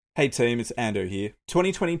Hey team, it's Ando here.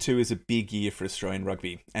 2022 is a big year for Australian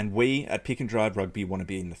rugby, and we at Pick and Drive Rugby want to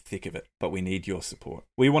be in the thick of it, but we need your support.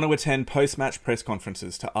 We want to attend post-match press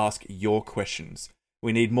conferences to ask your questions.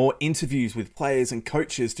 We need more interviews with players and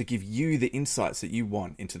coaches to give you the insights that you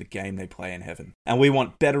want into the game they play in heaven. And we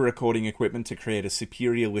want better recording equipment to create a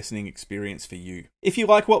superior listening experience for you. If you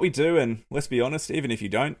like what we do, and let's be honest, even if you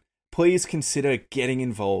don't, please consider getting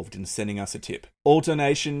involved and sending us a tip. All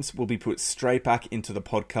donations will be put straight back into the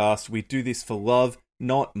podcast. We do this for love,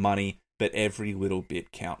 not money, but every little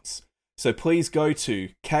bit counts. So please go to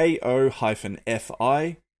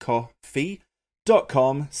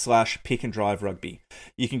ko-fi.com/pickandriverugby.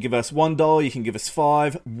 You can give us $1, you can give us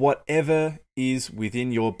 $5, whatever is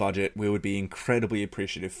within your budget, we would be incredibly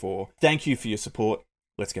appreciative for. Thank you for your support.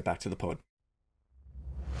 Let's get back to the pod.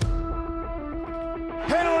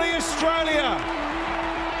 Penalty Australia!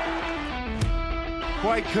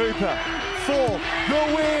 Quade Cooper for the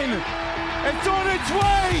win! It's on its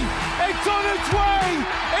way! It's on its way!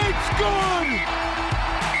 It's good!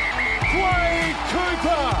 Quade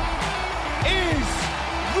Cooper is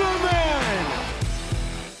the man!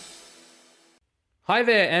 Hi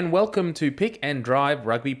there and welcome to Pick and Drive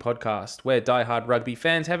Rugby Podcast. We're diehard rugby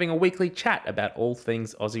fans having a weekly chat about all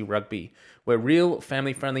things Aussie rugby. We're real,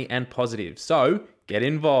 family-friendly and positive, so get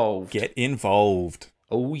involved. Get involved.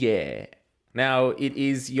 Oh yeah. Now it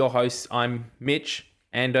is your host, I'm Mitch.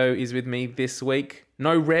 Ando is with me this week.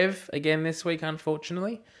 No Rev again this week,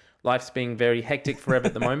 unfortunately. Life's being very hectic for Rev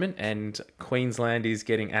at the moment and Queensland is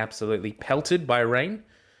getting absolutely pelted by rain.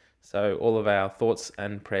 So all of our thoughts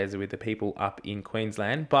and prayers are with the people up in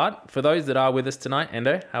Queensland. But for those that are with us tonight,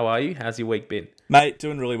 Endo, how are you? How's your week been? Mate,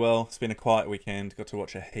 doing really well. It's been a quiet weekend. Got to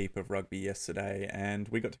watch a heap of rugby yesterday, and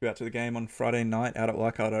we got to go out to the game on Friday night out at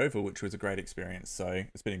Leichhardt Oval, which was a great experience. So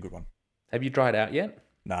it's been a good one. Have you dried out yet?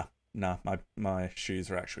 Nah. My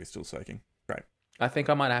shoes are actually still soaking. Great. I think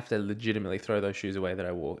I might have to legitimately throw those shoes away that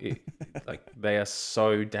I wore. Like they are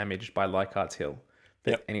so damaged by Leichhardt's Hill.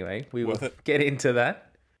 But Yep. Anyway, we will Worth it. get into that.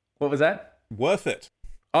 What was that? Worth it.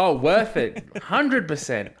 Oh, worth it.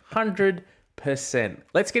 100%. 100%.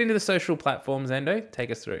 Let's get into the social platforms, Endo.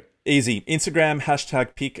 Take us through. Easy. Instagram,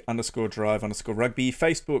 #pick_drive_rugby.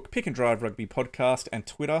 Facebook, Pick and Drive Rugby Podcast. And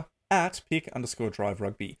Twitter, @pick_drive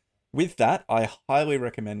rugby. With that, I highly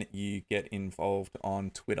recommend that you get involved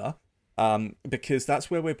on Twitter because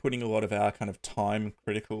that's where we're putting a lot of our kind of time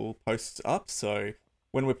critical posts up. So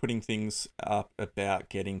when we're putting things up about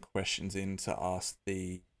getting questions in to ask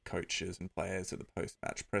the coaches and players at the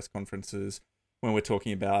post-match press conferences, when we're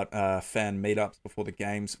talking about fan meetups before the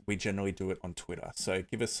games, we generally do it on Twitter. So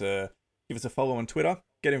give us a follow on Twitter,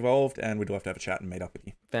 get involved, and we'd love to have a chat and meet up with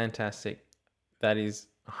you. Fantastic. That is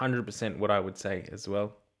 100% what I would say as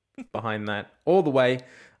well. Behind that all the way.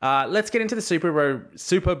 Let's get into the Super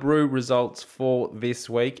Brew results for this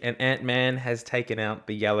week. And Ant-Man has taken out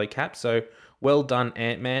the yellow cap. So well done,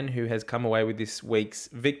 Ant-Man, who has come away with this week's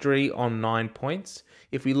victory on 9 points.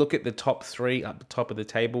 If we look at the top three up the top of the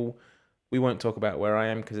table, we won't talk about where I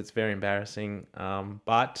am because it's very embarrassing.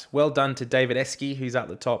 But well done to David Esky, who's at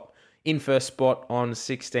the top in first spot on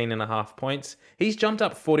 16.5 points. He's jumped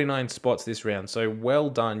up 49 spots this round, so well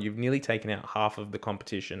done. You've nearly taken out half of the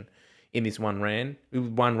competition in this one round.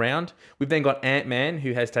 We've then got Ant-Man,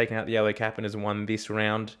 who has taken out the yellow cap and has won this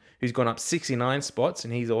round, who's gone up 69 spots,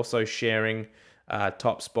 and he's also sharing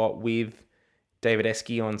top spot with David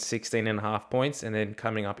Esky on 16.5 points, and then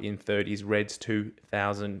coming up in third is Reds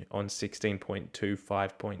 2000 on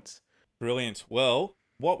 16.25 points. Brilliant. Well,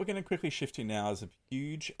 what we're going to quickly shift to now is a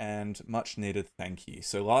huge and much needed thank you.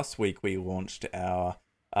 So last week we launched our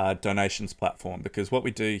donations platform because what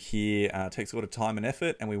we do here takes a lot of time and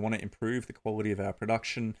effort, and we want to improve the quality of our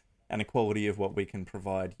production and the quality of what we can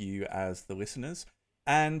provide you as the listeners.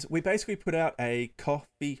 And we basically put out a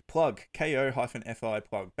coffee plug, ko-fi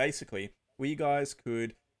plug, basically where you guys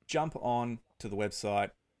could jump on to the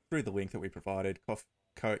website through the link that we provided,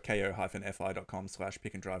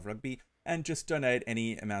 ko-fi.com/pickandriverugby, and just donate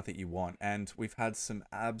any amount that you want. And we've had some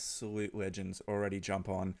absolute legends already jump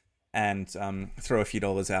on and throw a few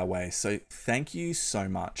dollars our way. So thank you so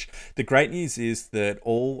much. The great news is that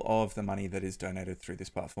all of the money that is donated through this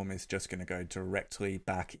platform is just going to go directly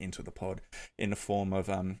back into the pod in the form of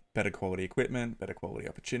better quality equipment, better quality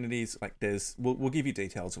opportunities. Like we'll give you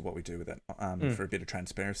details of what we do with it for a bit of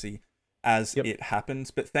transparency as it happens.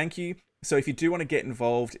 But thank you. So if you do want to get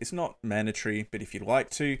involved, it's not mandatory, but if you'd like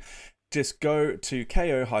to, just go to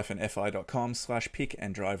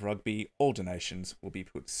ko-fi.com/pickandriverugby. All donations will be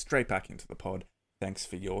put straight back into the pod. Thanks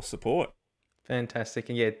for your support. Fantastic.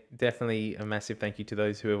 And yeah, definitely a massive thank you to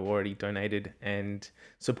those who have already donated and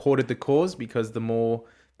supported the cause, because the more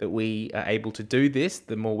that we are able to do this,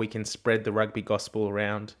 the more we can spread the rugby gospel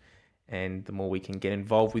around and the more we can get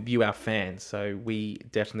involved with you, our fans. So we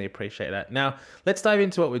definitely appreciate that. Now, let's dive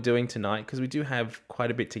into what we're doing tonight because we do have quite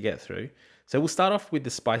a bit to get through. So we'll start off with the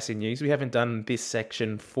spicy news. We haven't done this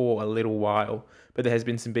section for a little while, but there has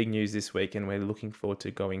been some big news this week and we're looking forward to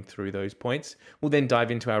going through those points. We'll then dive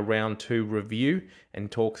into our round 2 review and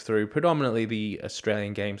talk through predominantly the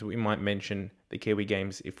Australian games. We might mention the Kiwi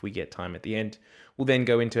games if we get time at the end. We'll then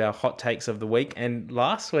go into our hot takes of the week. And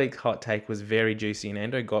last week's hot take was very juicy and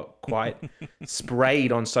Ando got quite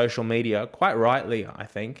sprayed on social media, quite rightly, I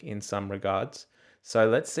think, in some regards. So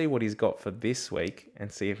let's see what he's got for this week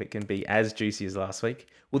and see if it can be as juicy as last week.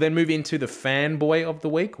 We'll then move into the fanboy of the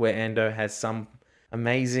week where Ando has some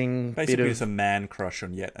amazing Basically, it's a man crush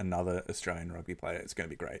on yet another Australian rugby player. It's going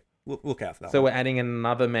to be great. Look out for that. So we're adding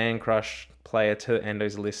another man crush player to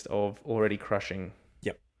Endo's list of already crushing.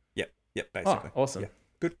 Yep, basically. Oh, awesome. Yeah.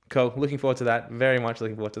 Good. Cool. Looking forward to that. Very much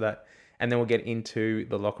looking forward to that. And then we'll get into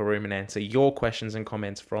the locker room and answer your questions and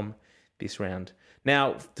comments from this round.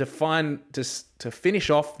 Now, to finish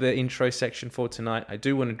off the intro section for tonight, I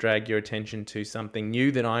do want to drag your attention to something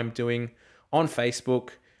new that I'm doing on Facebook.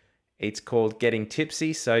 It's called Getting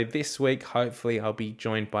Tipsy. So this week, hopefully, I'll be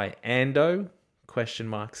joined by Ando. Question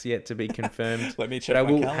marks yet to be confirmed. Let me check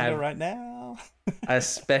my calendar right now. A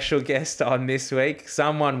special guest on this week.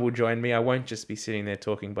 Someone will join me. I won't just be sitting there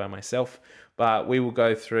talking by myself, but we will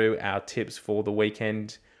go through our tips for the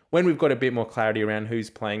weekend when we've got a bit more clarity around who's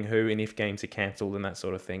playing who and if games are cancelled and that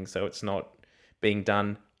sort of thing. So it's not being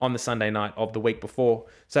done on the Sunday night of the week before.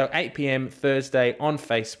 So 8 p.m. Thursday on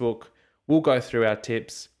Facebook, we'll go through our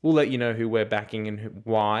tips. We'll let you know who we're backing and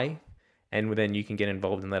why. And then you can get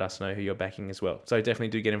involved and let us know who you're backing as well. So definitely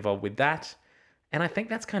do get involved with that. And I think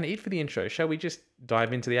that's kind of it for the intro. Shall we just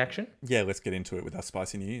dive into the action? Yeah, let's get into it with our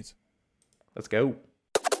spicy news. Let's go.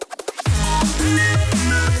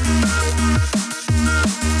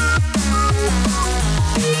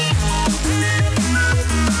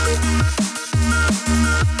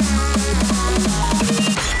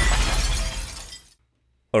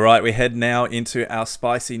 All right, we head now into our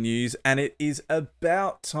spicy news, and it is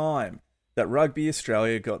about time that Rugby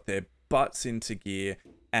Australia got their butts into gear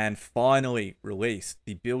and finally released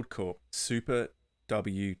the Buildcorp Super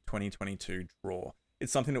W 2022 draw.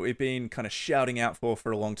 It's something that we've been kind of shouting out for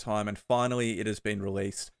a long time, and finally it has been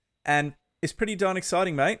released. And it's pretty darn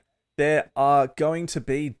exciting, mate. There are going to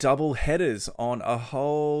be double headers on a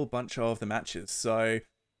whole bunch of the matches. So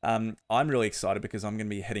I'm really excited because I'm going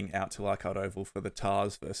to be heading out to Leichhardt Oval for the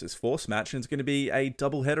Tars versus Force match, and it's going to be a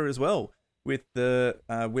double header as well, with the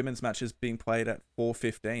women's matches being played at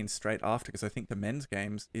 4:15 straight after, because I think the men's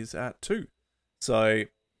games is at 2. So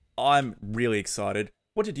I'm really excited.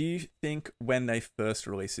 What did you think when they first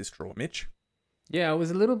released this draw, Mitch? Yeah, I was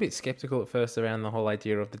a little bit skeptical at first around the whole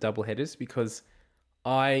idea of the double headers because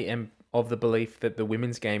I am of the belief that the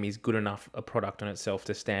women's game is good enough a product on itself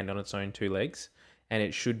to stand on its own 2 legs, and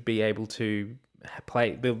it should be able to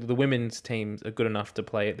play. The women's teams are good enough to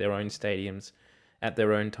play at their own stadiums at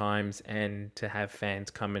their own times and to have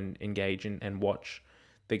fans come and engage and watch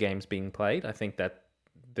the games being played. I think that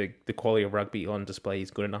the quality of rugby on display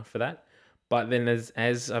is good enough for that. But then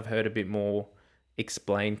as I've heard a bit more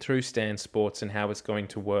explained through Stan Sports and how it's going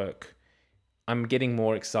to work, I'm getting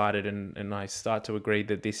more excited and I start to agree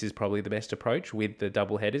that this is probably the best approach with the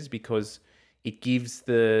double headers, because it gives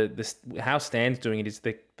how Stan's doing it is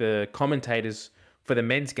the commentators for the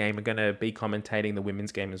men's game are going to be commentating the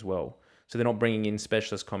women's game as well. So they're not bringing in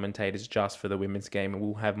specialist commentators just for the women's game. And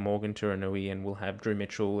we'll have Morgan Turanui and we'll have Drew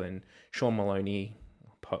Mitchell and Sean Maloney,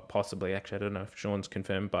 possibly. Actually, I don't know if Sean's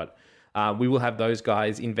confirmed, but we will have those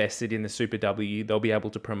guys invested in the Super W. They'll be able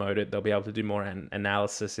to promote it. They'll be able to do more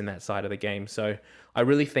analysis in that side of the game. So I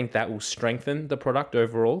really think that will strengthen the product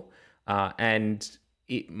overall. And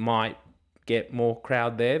it might get more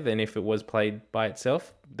crowd there than if it was played by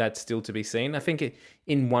itself. That's still to be seen. I think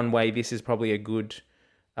in one way, this is probably a good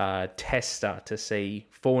tester to see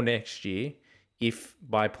for next year if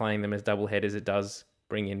by playing them as double headers it does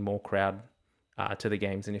bring in more crowd to the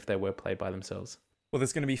games than if they were played by themselves. Well,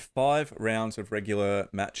 there's going to be 5 rounds of regular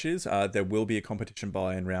matches. There will be a competition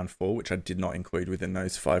bye in round 4, which I did not include within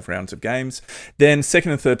those 5 rounds of games. Then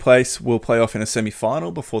second and third place will play off in a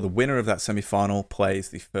semi-final before the winner of that semi-final plays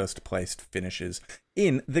the first placed finishers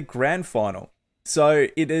in the grand final. So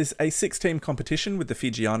it is a 6-team competition with the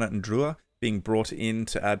Fijiana and Drua being brought in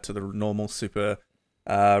to add to the normal Super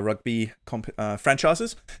Rugby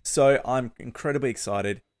franchises. So I'm incredibly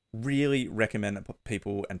excited. Really recommend that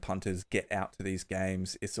people and punters get out to these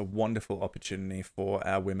games. It's a wonderful opportunity for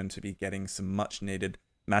our women to be getting some much needed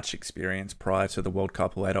match experience prior to the World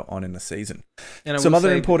Cup later on in the season. And Some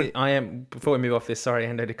other important... before we move off this, sorry,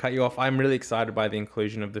 Hendo, to cut you off, I'm really excited by the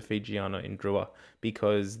inclusion of the Fijiana in Drua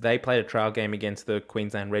because they played a trial game against the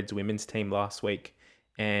Queensland Reds women's team last week.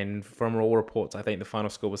 And from all reports, I think the final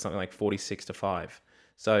score was something like 46-5.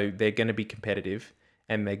 So they're going to be competitive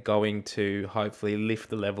and they're going to hopefully lift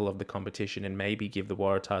the level of the competition and maybe give the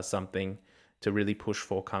Waratahs something to really push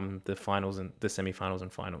for come the finals and the semi-finals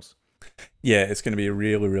and finals. Yeah, it's going to be a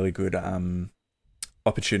really, really good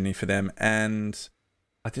opportunity for them. And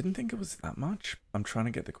I didn't think it was that much. I'm trying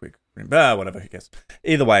to get the quick... whatever, who cares?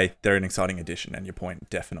 Either way, they're an exciting addition and your point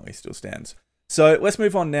definitely still stands. So let's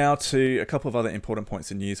move on now to a couple of other important points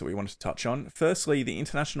of news that we wanted to touch on. Firstly, the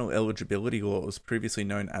international eligibility laws, previously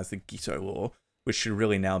known as the Giteau Law, which should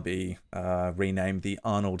really now be renamed the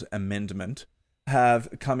Arnold Amendment, have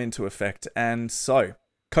come into effect. And so,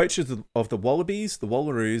 coaches of the Wallabies, the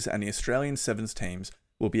Wallaroos, and the Australian Sevens teams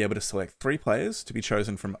will be able to select 3 players to be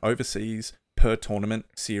chosen from overseas per tournament,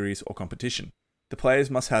 series, or competition. The players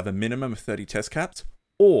must have a minimum of 30 test caps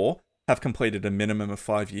or have completed a minimum of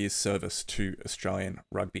 5 years service to Australian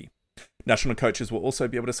rugby. National coaches will also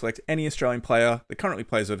be able to select any Australian player that currently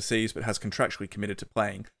plays overseas but has contractually committed to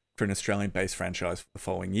playing for an Australian-based franchise for the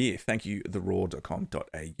following year. Thank you,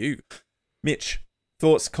 theraw.com.au. Mitch,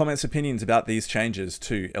 thoughts, comments, opinions about these changes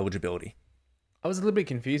to eligibility? I was a little bit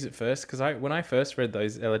confused at first because when I first read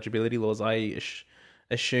those eligibility laws, I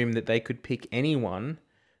assumed that they could pick anyone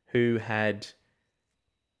who had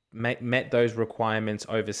met those requirements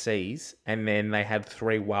overseas, and then they had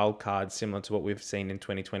 3 wild cards similar to what we've seen in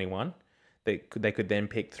 2021. They could then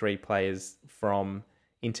pick 3 players from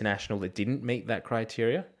international that didn't meet that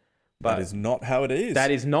criteria. But that is not how it is.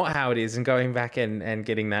 That is not how it is. And going back and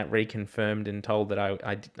getting that reconfirmed and told that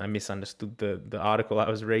I misunderstood the article I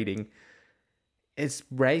was reading, it's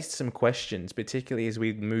raised some questions, particularly as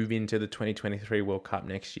we move into the 2023 World Cup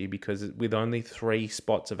next year, because with only 3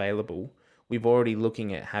 spots available, we've already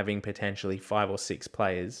looking at having potentially 5 or 6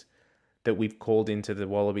 players that we've called into the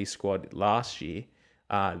Wallaby squad last year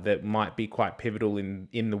that might be quite pivotal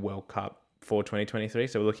in the World Cup for 2023.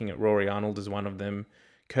 So we're looking at Rory Arnold as one of them.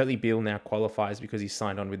 Kurtley Beale now qualifies because he's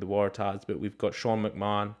signed on with the Waratahs, but we've got Sean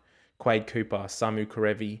McMahon, Quade Cooper, Samu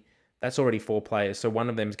Karevi. That's already 4 players, so one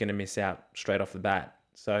of them is going to miss out straight off the bat.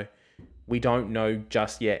 So we don't know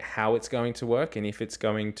just yet how it's going to work and if it's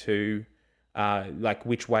going to...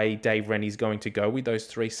 which way Dave Rennie's going to go with those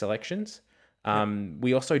 3 selections.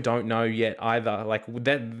 We also don't know yet either. Like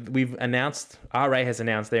that, we've announced, RA has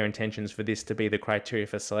announced their intentions for this to be the criteria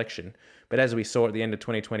for selection. But as we saw at the end of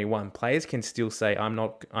 2021, players can still say,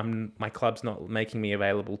 my club's not making me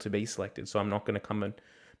available to be selected, so I'm not going to come and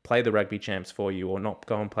play the Rugby Champs for you, or not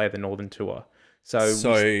go and play the Northern Tour.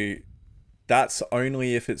 So that's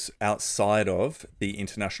only if it's outside of the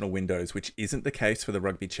international windows, which isn't the case for the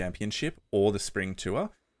Rugby Championship or the Spring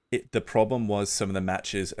Tour. The problem was some of the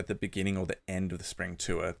matches at the beginning or the end of the Spring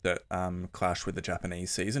Tour that clashed with the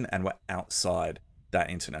Japanese season and were outside that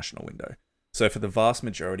international window. So for the vast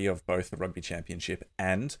majority of both the Rugby Championship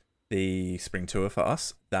and the Spring Tour for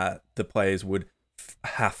us, that the players would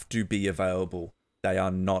have to be available. They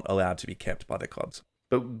are not allowed to be kept by their clubs.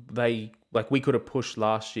 But we could have pushed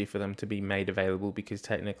last year for them to be made available because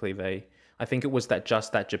technically I think it was that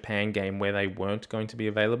Japan game where they weren't going to be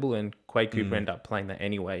available, and Quade Cooper ended up playing that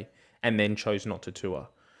anyway and then chose not to tour.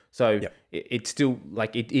 So it's still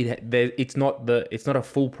it's not a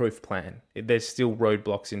foolproof plan. There's still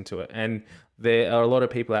roadblocks into it. And there are a lot of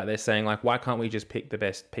people out there saying why can't we just pick the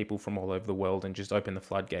best people from all over the world and just open the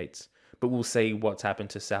floodgates? But we'll see what's happened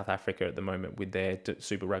to South Africa at the moment with their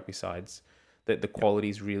Super Rugby sides. That the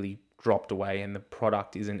quality's really dropped away and the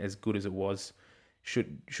product isn't as good as it was.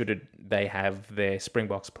 Should they have their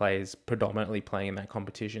Springboks players predominantly playing in that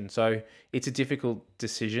competition? So it's a difficult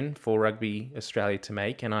decision for Rugby Australia to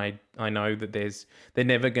make, and I know that they're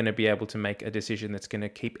never going to be able to make a decision that's going to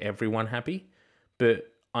keep everyone happy.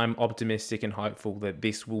 But I'm optimistic and hopeful that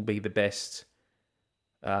this will be the best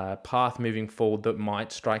path moving forward that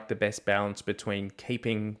might strike the best balance between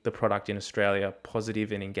keeping the product in Australia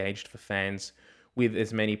positive and engaged for fans, with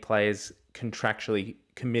as many players contractually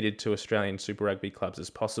committed to Australian Super Rugby clubs as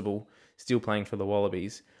possible, still playing for the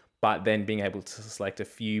Wallabies, but then being able to select a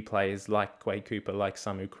few players like Quade Cooper, like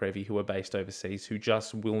Samu Karevi, who are based overseas, who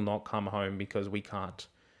just will not come home because we can't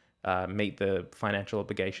meet the financial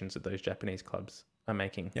obligations that those Japanese clubs are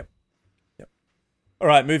making. Yep. All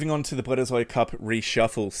right, moving on to the Bledisloe Cup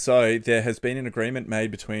reshuffle. So there has been an agreement made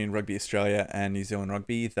between Rugby Australia and New Zealand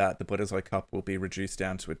Rugby that the Bledisloe Cup will be reduced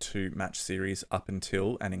down to a 2-match series up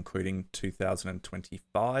until and including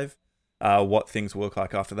 2025. What things will look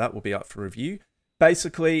like after that will be up for review.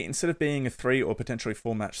 Basically, instead of being a 3 or potentially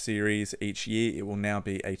 4 match series each year, it will now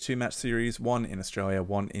be a 2 match series, one in Australia,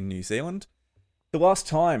 one in New Zealand. The last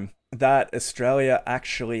time that Australia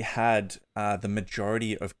actually had the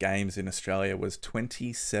majority of games in Australia was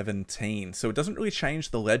 2017. So it doesn't really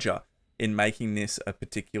change the ledger in making this a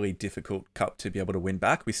particularly difficult cup to be able to win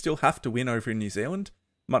back. We still have to win over in New Zealand,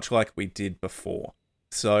 much like we did before.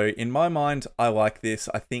 So in my mind, I like this.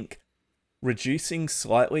 I think reducing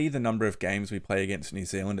slightly the number of games we play against New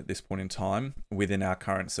Zealand at this point in time within our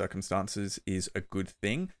current circumstances is a good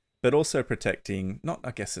thing, but also protecting, not I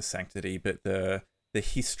guess the sanctity, but the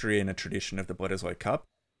history and a tradition of the Bledisloe Cup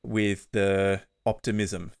with the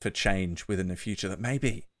optimism for change within the future that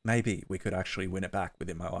maybe we could actually win it back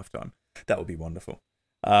within my lifetime. That would be wonderful.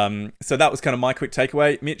 So that was kind of my quick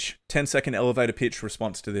takeaway. Mitch, 10-second elevator pitch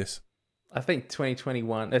response to this. I think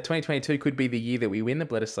 2022 could be the year that we win the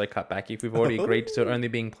Bledisloe Cup back if we've already agreed to it only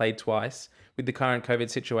being played twice. With the current COVID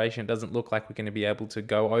situation, it doesn't look like we're going to be able to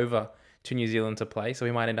go over to New Zealand to play. So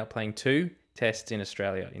we might end up playing 2 tests in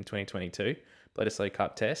Australia in 2022, Bledisloe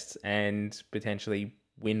Cup tests, and potentially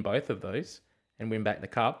win both of those and win back the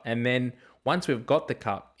cup. And then once we've got the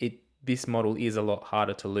cup, this model is a lot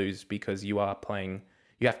harder to lose because you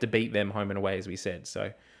have to beat them home and away, as we said.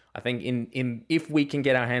 So I think if we can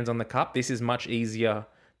get our hands on the cup, this is much easier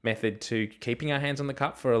method to keeping our hands on the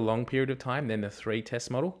cup for a long period of time than the 3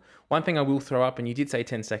 test model. One thing I will throw up, and you did say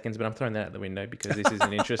 10 seconds, but I'm throwing that out the window because this is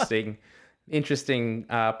an interesting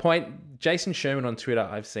point. Jason Sherman on Twitter,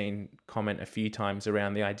 I've seen comment a few times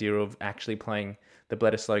around the idea of actually playing the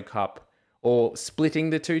Bledisloe Cup or splitting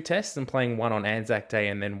the 2 tests and playing one on Anzac Day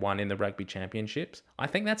and then one in the Rugby Championships. I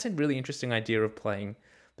think that's a really interesting idea of playing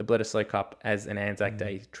the Bledisloe Cup as an Anzac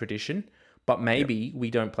Day tradition, but maybe we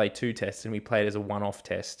don't play 2 tests and we play it as a one-off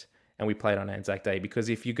test and we play it on Anzac Day, because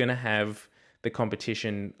if you're going to have the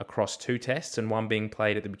competition across 2 tests and one being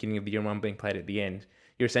played at the beginning of the year and one being played at the end,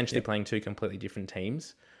 you're essentially playing 2 completely different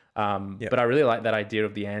teams. But I really like that idea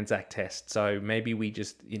of the Anzac test. So maybe we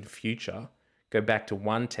just in future go back to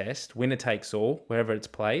 1 test, winner takes all, wherever it's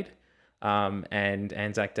played, and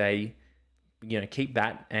Anzac Day, keep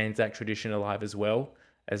that Anzac tradition alive as well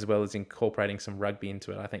as incorporating some rugby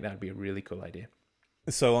into it. I think that would be a really cool idea.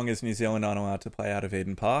 So long as New Zealand aren't allowed to play out of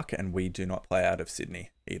Eden Park, and we do not play out of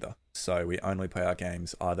Sydney either. So we only play our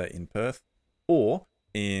games either in Perth or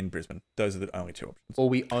in Brisbane. Those are the only 2 options. Or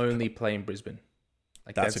we only play in Brisbane.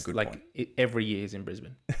 That's a good point. Every year is in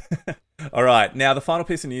Brisbane. All right. Now, the final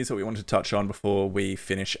piece of news that we wanted to touch on before we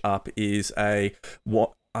finish up is I'm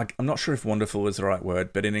not sure if wonderful is the right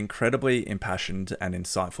word, but an incredibly impassioned and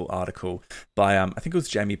insightful article by, I think it was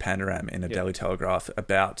Jamie Pandaram in a Daily Telegraph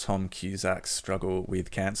about Tom Cusac's struggle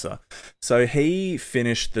with cancer. So he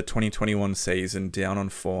finished the 2021 season down on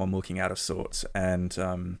form, looking out of sorts,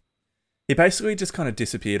 and he basically just kind of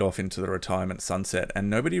disappeared off into the retirement sunset, and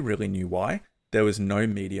nobody really knew why. There was no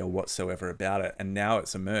media whatsoever about it, and now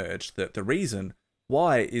it's emerged that the reason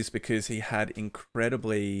why is because he had an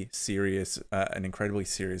incredibly serious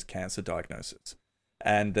cancer diagnosis,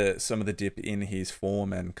 and some of the dip in his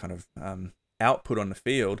form and kind of output on the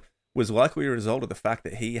field was likely a result of the fact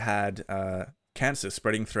that he had cancer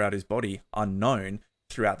spreading throughout his body unknown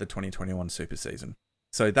throughout the 2021 super season.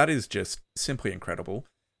 So that is just simply incredible.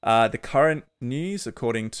 The current news,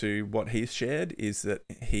 according to what he's shared, is that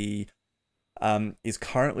he is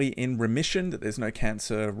currently in remission, that there's no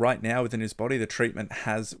cancer right now within his body. The treatment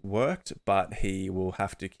has worked, but he will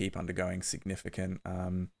have to keep undergoing significant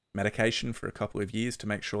medication for a couple of years to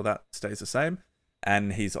make sure that stays the same.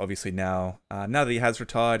 And he's obviously now that he has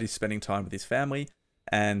retired, he's spending time with his family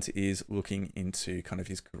and is looking into kind of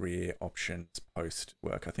his career options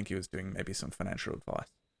post-work. I think he was doing maybe some financial advice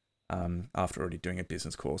after already doing a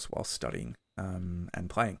business course while studying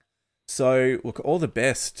and playing. So, look, all the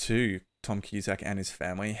best to Tom Cusac and his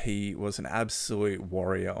family. He was an absolute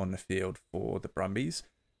warrior on the field for the Brumbies.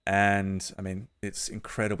 And, I mean, it's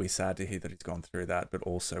incredibly sad to hear that he's gone through that, but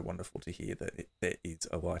also wonderful to hear that there is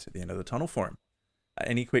a light at the end of the tunnel for him.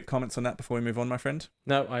 Any quick comments on that before we move on, my friend?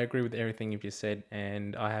 No, I agree with everything you've just said,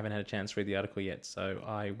 and I haven't had a chance to read the article yet, so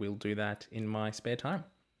I will do that in my spare time.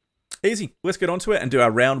 Easy. Let's get on to it and do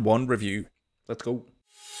our round 1 review. Let's go.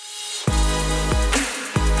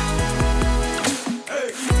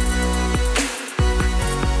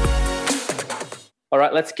 All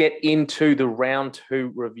right, let's get into the round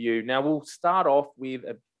 2 review. Now, we'll start off with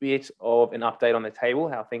a bit of an update on the table,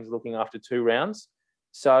 how things are looking after 2 rounds.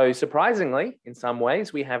 So, surprisingly, in some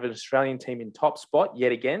ways, we have an Australian team in top spot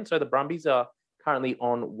yet again. So, the Brumbies are currently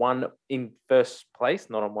in first place,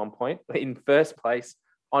 not on 1 point, but in first place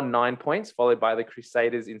on 9 points, followed by the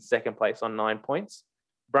Crusaders in second place on 9 points.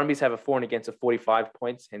 Brumbies have a for and against of 45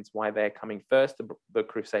 points, hence why they're coming first. The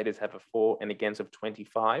Crusaders have a for and against of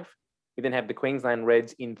 25. We then have the Queensland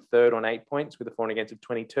Reds in third on 8 points with a for and against of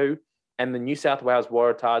 22. And the New South Wales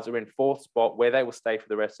Waratahs are in fourth spot, where they will stay for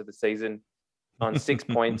the rest of the season on 6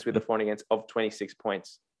 points with a for and against of 26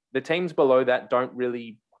 points. The teams below that don't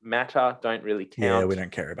really matter, don't really count. Yeah, we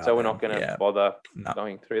don't care about So we're them. not going to bother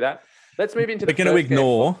going through that. Let's move into We're going to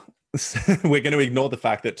ignore. We're going to ignore the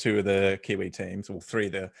fact that two of the Kiwi teams, or three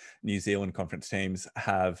of the New Zealand conference teams,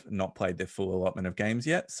 have not played their full allotment of games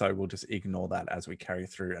yet. So we'll just ignore that as we carry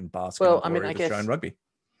through and bask in the glory of Australian rugby.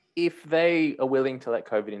 If they are willing to let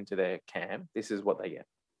COVID into their camp, this is what they get.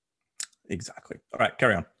 Exactly. All right,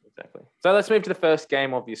 carry on. Exactly. So let's move to the first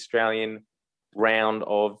game of the Australian round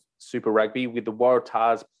of Super Rugby, with the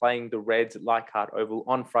Waratahs playing the Reds at Leichhardt Oval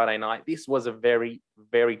on Friday night. This was a very,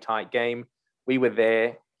 very tight game. We were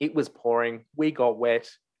there. It was pouring. We got wet,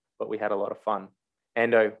 but we had a lot of fun.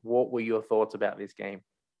 Ando, what were your thoughts about this game?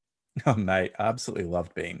 Oh, mate, I absolutely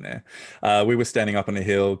loved being there. We were standing up on a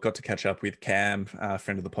hill, got to catch up with Cam,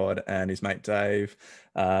 friend of the pod, and his mate Dave.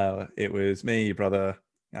 It was me, your brother,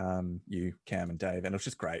 you, Cam, and Dave, and it was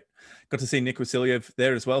just great. Got to see Nick Wasiliev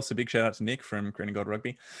there as well, so big shout out to Nick from Green and Gold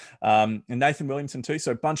Rugby, and Nathan Williamson too.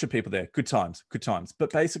 So a bunch of people there. Good times.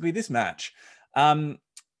 But basically, this match,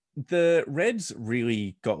 the Reds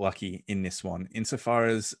really got lucky in this one, insofar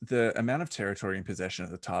as the amount of territory and possession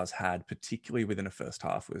that the Tars had, particularly within a first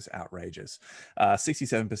half, was outrageous.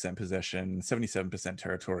 67% possession, 77%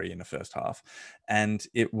 territory in the first half. And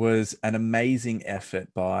it was an amazing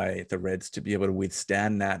effort by the Reds to be able to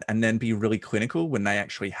withstand that and then be really clinical when they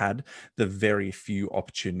actually had the very few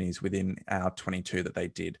opportunities within our 22 that they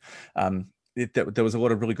did. There was a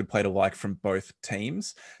lot of really good play to like from both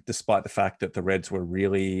teams, despite the fact that the Reds were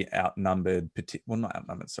really outnumbered. Not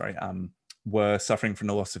outnumbered, sorry. Were suffering from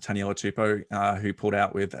the loss of Taniela Tupou, who pulled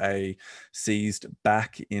out with a seized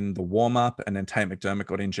back in the warm-up, and then Tate McDermott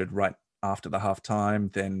got injured right after the half-time.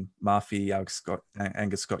 Then Murphy,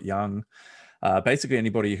 Angus Scott Young, basically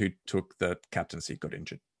anybody who took the captaincy got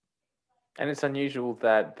injured. And it's unusual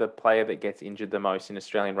that the player that gets injured the most in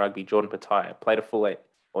Australian rugby, Jordan Petaia, played a full 8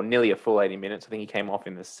 or nearly a full 80 minutes. I think he came off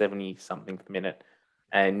in the 70-something minute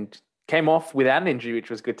and came off without an injury, which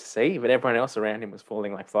was good to see, but everyone else around him was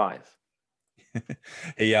falling like flies.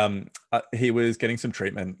 He was getting some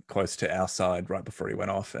treatment close to our side right before he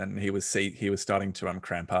went off, and he was starting to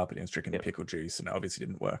cramp up, and he was drinking the pickle juice, and it obviously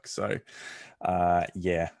didn't work. So, I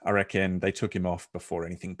reckon they took him off before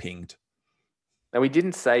anything pinged. Now, we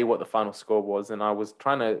didn't say what the final score was, and I was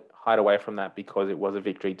trying to hide away from that because it was a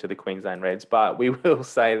victory to the Queensland Reds. But we will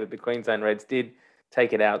say that the Queensland Reds did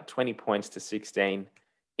take it out 20 points to 16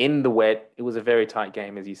 in the wet. It was a very tight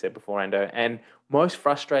game, as you said before, Ando. And most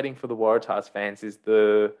frustrating for the Waratahs fans is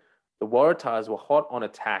the Waratahs were hot on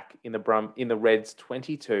attack in the Reds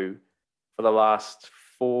 22 for the last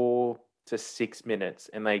 4 to 6 minutes,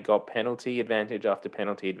 and they got penalty advantage after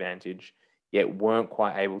penalty advantage, yet weren't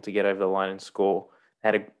quite able to get over the line and score. They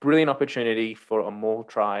had a brilliant opportunity for a maul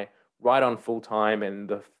try right on full time, and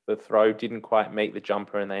the throw didn't quite meet the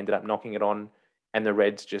jumper, and they ended up knocking it on. And the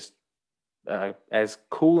Reds just, as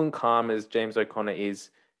cool and calm as James O'Connor is,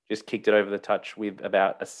 just kicked it over the touch with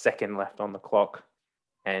about a second left on the clock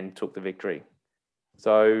and took the victory.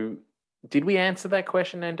 So did we answer that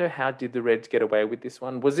question, Ando? How did the Reds get away with this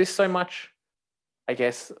one? Was this so much, I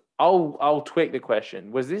guess, I'll tweak the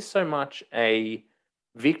question. Was this so much a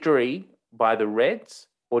victory by the Reds,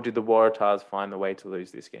 or did the Waratahs find the way to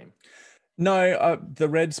lose this game? No, the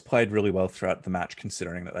Reds played really well throughout the match,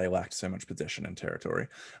 considering that they lacked so much possession and territory.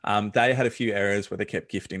 They had a few errors where they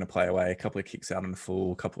kept gifting a play away, a couple of kicks out on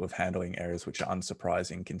full, a couple of handling errors, which are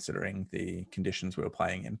unsurprising considering the conditions we were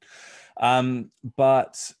playing in.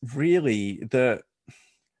 But really,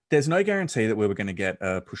 there's no guarantee that we were going to get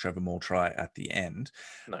a pushover maul try at the end.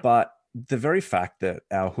 No. But the very fact that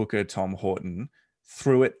our hooker, Tom Horton,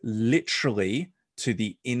 threw it literally to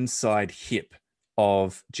the inside hip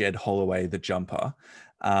of Jed Holloway, the jumper,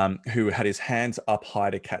 who had his hands up high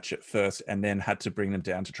to catch it first and then had to bring them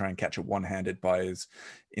down to try and catch it one-handed by his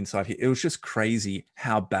inside hip. It was just crazy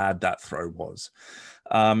how bad that throw was.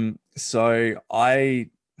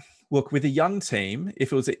 Look, with a young team,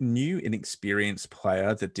 if it was a new, inexperienced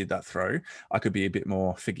player that did that throw, I could be a bit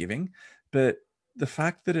more forgiving. But the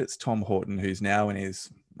fact that it's Tom Horton, who's now in his,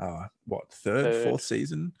 third, fourth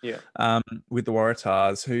season with the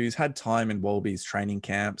Waratahs, who's had time in Wallabies training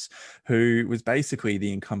camps, who was basically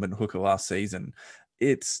the incumbent hooker last season,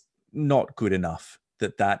 it's not good enough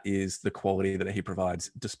that is the quality that he provides,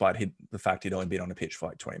 despite the fact he'd only been on the pitch for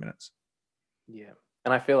like 20 minutes. Yeah.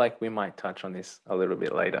 And I feel like we might touch on this a little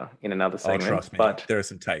bit later in another Oh, segment. trust me. But There are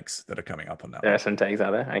some takes that are coming up on that there one. are some takes,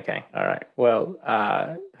 are there? Okay. All right.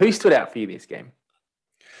 Well, who stood out for you this game?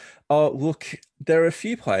 Oh, look, there are a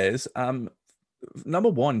few players. Number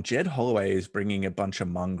one, Jed Holloway is bringing a bunch of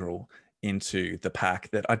mongrel into the pack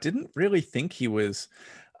that I didn't really think he was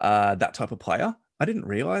that type of player. I didn't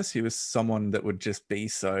realize he was someone that would just be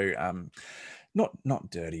so not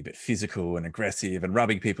dirty, but physical and aggressive and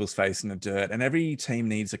rubbing people's face in the dirt. And every team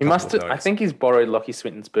needs a He couple must. of I those. think he's borrowed Lockie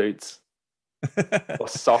Swinton's boots or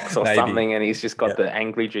socks or Maybe. something, and he's just got Yeah. the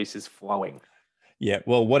angry juices flowing. Yeah,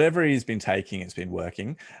 well, whatever he's been taking, it's been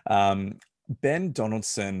working. Ben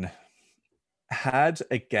Donaldson had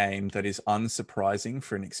a game that is unsurprising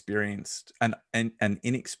for an experienced and an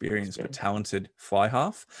inexperienced but talented fly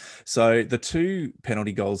half. So the two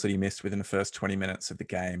penalty goals that he missed within the first 20 minutes of the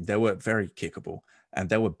game, they were very kickable and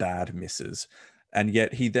they were bad misses. And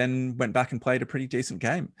yet he then went back and played a pretty decent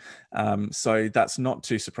game. So that's not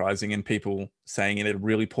too surprising. And people saying it a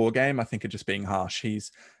really poor game, I think are just being harsh.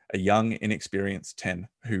 He's a young, inexperienced 10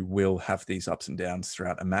 who will have these ups and downs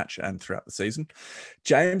throughout a match and throughout the season.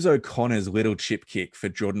 James O'Connor's little chip kick for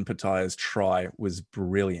Jordan Petaya's try was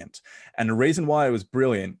brilliant. And the reason why it was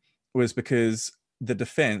brilliant was because the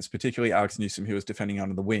defense, particularly Alex Newsom, who was defending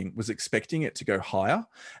under the wing, was expecting it to go higher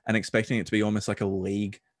and expecting it to be almost like a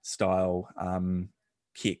league style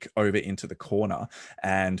kick over into the corner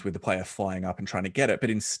and with the player flying up and trying to get it. But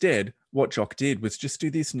instead, what Jock did was just do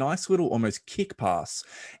this nice little almost kick pass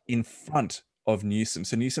in front of Newsom.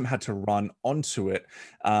 So Newsom had to run onto it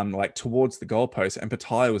like towards the goalpost, and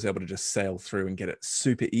Petaya was able to just sail through and get it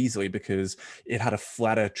super easily because it had a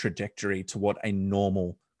flatter trajectory to what a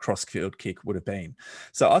normal cross-field kick would have been.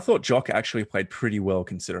 So I thought Jock actually played pretty well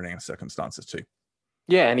considering the circumstances too.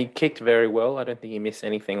 Yeah, and he kicked very well. I don't think he missed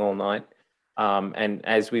anything all night. And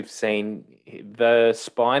as we've seen, the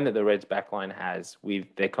spine that the Reds backline has with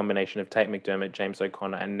their combination of Tate McDermott, James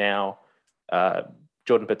O'Connor, and now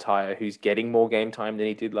Jordan Petaia, who's getting more game time than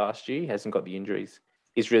he did last year, he hasn't got the injuries,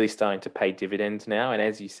 is really starting to pay dividends now. And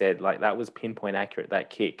as you said, like that was pinpoint accurate, that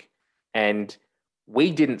kick. And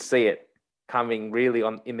we didn't see it coming really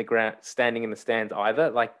in the ground, standing in the stands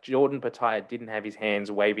either. Like Jordan Petaia didn't have his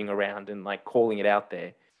hands waving around and like calling it out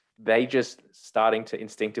there. They just starting to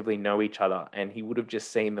instinctively know each other, and he would have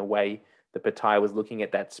just seen the way the Petaia was looking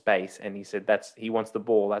at that space, and he said, he wants the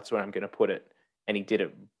ball, that's where I'm going to put it. And he did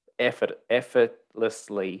it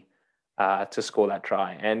effortlessly to score that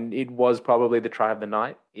try. And it was probably the try of the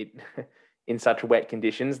night. It in such wet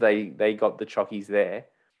conditions, they got the chockies there.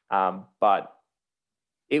 But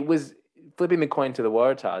it was flipping the coin to the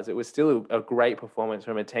Waratahs. It was still a great performance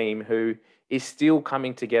from a team who is still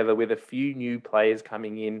coming together with a few new players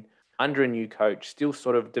coming in under a new coach, still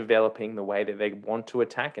sort of developing the way that they want to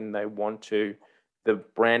attack and the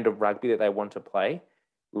brand of rugby that they want to play.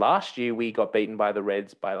 Last year, we got beaten by the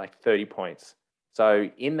Reds by like 30 points. So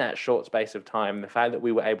in that short space of time, the fact that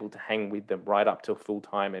we were able to hang with them right up till full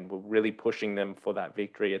time and we're really pushing them for that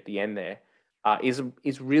victory at the end there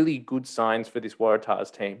is really good signs for this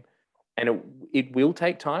Waratahs team. And it will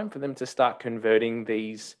take time for them to start converting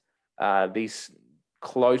these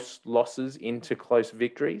close losses into close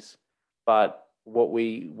victories. But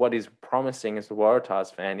what is promising as the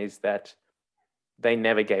Waratahs fan is that they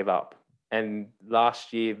never gave up. And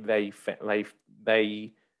last year they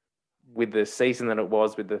with the season that it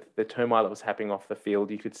was, with the turmoil that was happening off the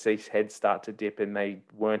field, you could see heads start to dip, and they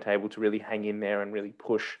weren't able to really hang in there and really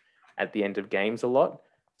push at the end of games a lot.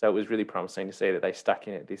 So it was really promising to see that they stuck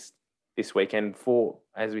in it this weekend. For,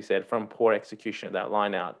 as we said, from poor execution of that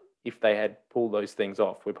line out, if they had pulled those things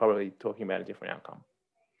off, we're probably talking about a different outcome.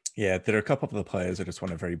 Yeah, there are a couple of the players I just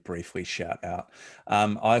want to very briefly shout out.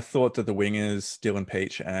 I thought that the wingers, Dylan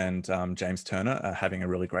Peach and James Turner, are having a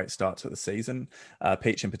really great start to the season.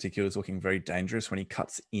 Peach in particular is looking very dangerous when he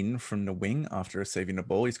cuts in from the wing after receiving the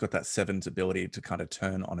ball. He's got that sevens ability to kind of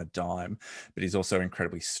turn on a dime, but he's also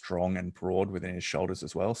incredibly strong and broad within his shoulders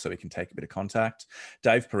as well, so he can take a bit of contact.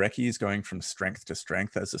 Dave Parecki is going from strength to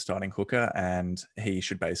strength as a starting hooker, and he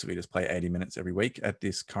should basically just play 80 minutes every week at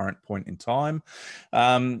this current point in time.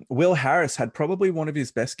 Will Harris had probably one of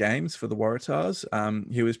his best games for the Waratahs.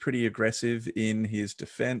 He was pretty aggressive in his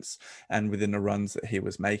defense and within the runs that he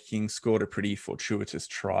was making, scored a pretty fortuitous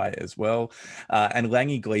try as well. And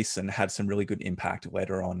Langy Gleeson had some really good impact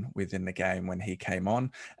later on within the game when he came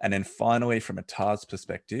on. And then finally, from a Tars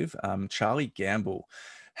perspective, Charlie Gamble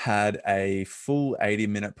had a full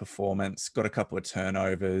 80-minute performance, got a couple of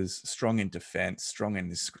turnovers, strong in defense, strong in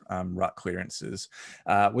his ruck clearances.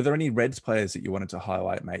 Were there any Reds players that you wanted to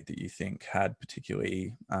highlight, mate, that you think had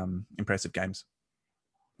particularly impressive games?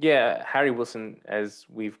 Yeah, Harry Wilson, as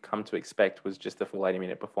we've come to expect, was just a full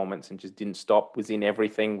 80-minute performance and just didn't stop, was in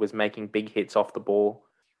everything, was making big hits off the ball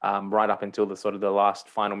right up until the sort of the last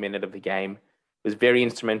final minute of the game. Was very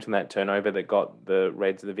instrumental in that turnover that got the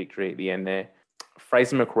Reds the victory at the end there.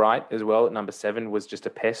 Fraser McWright as well at number 7 was just a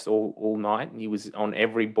pest all night. He was on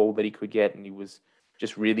every ball that he could get, and he was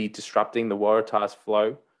just really disrupting the Waratahs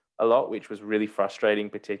flow a lot, which was really frustrating,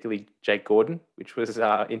 particularly Jake Gordon, which was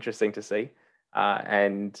interesting to see.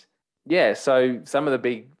 And yeah, so some of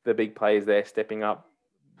the big players there stepping up.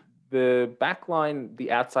 The back line, the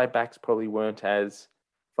outside backs probably weren't as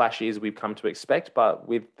flashy as we've come to expect, but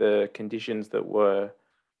with the conditions that were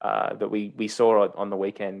that we saw on the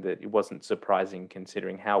weekend, that it wasn't surprising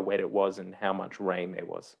considering how wet it was and how much rain there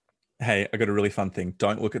was. Hey, I got a really fun thing.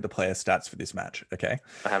 Don't look at the player stats for this match, okay?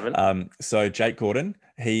 I haven't. So Jake Gordon,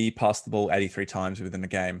 he passed the ball 83 times within the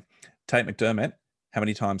game. Tate McDermott, how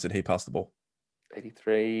many times did he pass the ball?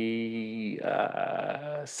 83,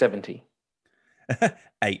 70.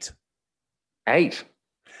 8.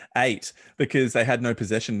 8. Because they had no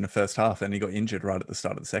possession in the first half and he got injured right at the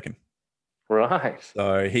start of the second. Right.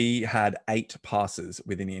 So he had 8 passes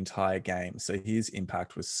within the entire game. So his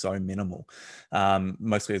impact was so minimal,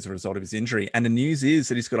 mostly as a result of his injury. And the news is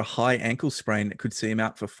that he's got a high ankle sprain that could see him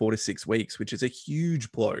out for 4 to 6 weeks, which is a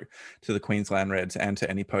huge blow to the Queensland Reds and to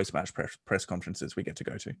any post-match press conferences we get to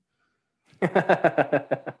go to.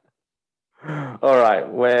 All right.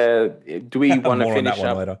 Where do we want to finish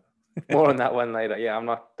up? Later. More on that one later. Yeah, I'm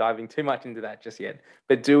not diving too much into that just yet.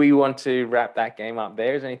 But do we want to wrap that game up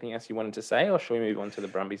there? Is there anything else you wanted to say, or shall we move on to the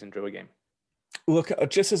Brumbies and Drua game? Look,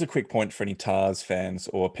 just as a quick point for any Tars fans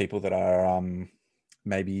or people that are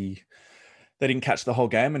maybe they didn't catch the whole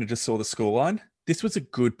game and just saw the scoreline, this was a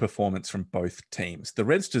good performance from both teams. The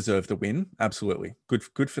Reds deserved the win, absolutely.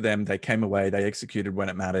 Good for them. They came away, they executed when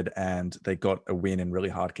it mattered, and they got a win in really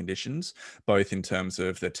hard conditions, both in terms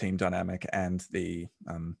of the team dynamic and the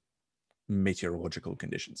meteorological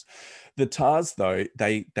conditions. The Tars, though,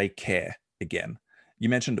 they care again. You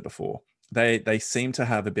mentioned it before. They seem to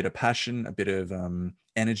have a bit of passion, a bit of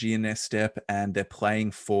energy in their step, and they're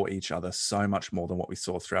playing for each other so much more than what we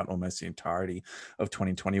saw throughout almost the entirety of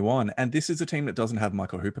 2021. And this is a team that doesn't have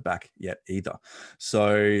Michael Hooper back yet either.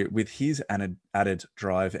 So with his added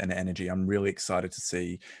drive and energy, I'm really excited to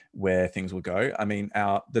see where things will go. I mean,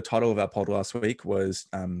 the title of our pod last week was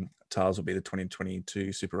Tars will be the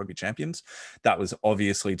 2022 Super Rugby champions. That was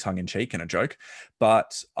obviously tongue-in-cheek and a joke,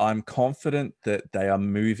 but I'm confident that they are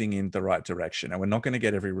moving in the right direction. And we're not going to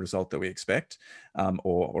get every result that we expect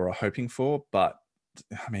or are hoping for, but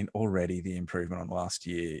I mean, already the improvement on last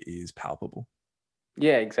year is palpable.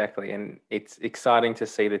 Yeah, exactly. And it's exciting to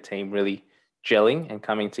see the team really gelling and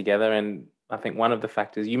coming together. And I think one of the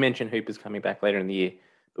factors, you mentioned Hooper's coming back later in the year,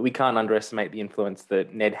 but we can't underestimate the influence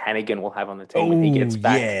that Ned Hannigan will have on the team when he gets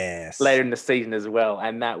back later in the season as well.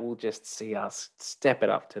 And that will just see us step it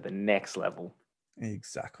up to the next level.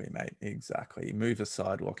 Exactly, mate. Exactly. Move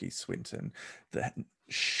aside Lockie Swinton. The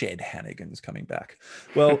shed Hannigan's coming back.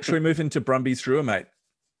 Well, should we move into Brumbies Drua, mate?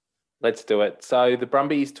 Let's do it. So the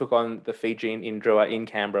Brumbies took on the Fijian in Drua in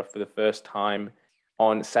Canberra for the first time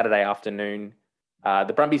on Saturday afternoon.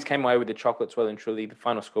 The Brumbies came away with the chocolates well and truly. The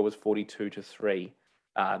final score was 42-3.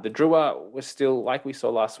 The Drua was still, like we saw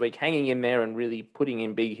last week, hanging in there and really putting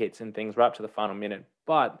in big hits and things right up to the final minute.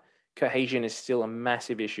 But cohesion is still a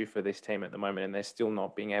massive issue for this team at the moment, and they're still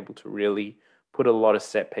not being able to really put a lot of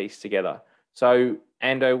set piece together. So,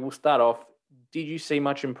 Ando, we'll start off. Did you see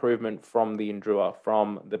much improvement from the Drua,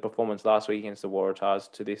 from the performance last week against the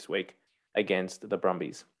Waratahs to this week against the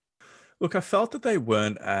Brumbies? Look, I felt that they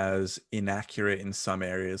weren't as inaccurate in some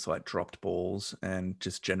areas like dropped balls and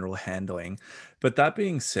just general handling. But that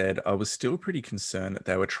being said, I was still pretty concerned that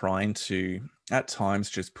they were trying to, at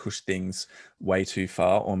times, just push things way too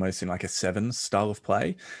far, almost in like a 7 style of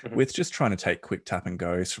play, with just trying to take quick tap and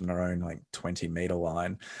goes from their own like 20-meter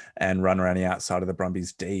line and run around the outside of the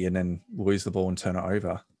Brumbies D and then lose the ball and turn it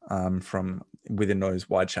over from within those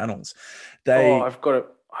wide channels. I've got it.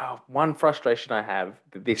 One frustration I have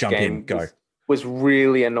that this game was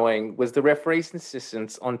really annoying was the referee's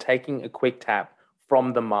insistence on taking a quick tap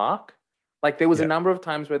from the mark. Like there was a number of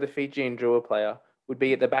times where the Fijian Drua player would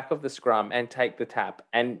be at the back of the scrum and take the tap.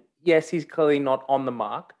 And yes, he's clearly not on the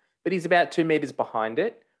mark, but he's about 2 meters behind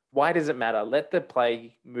it. Why does it matter? Let the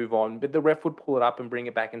play move on. But the ref would pull it up and bring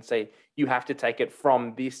it back and say, you have to take it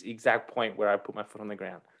from this exact point where I put my foot on the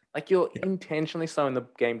ground. Like you're intentionally slowing the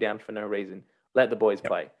game down for no reason. Let the boys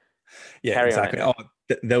play. Yeah, carry exactly.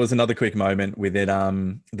 There was another quick moment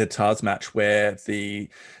within the Tars match where the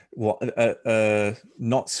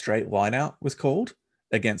not straight line out was called.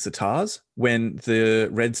 against the Tars when the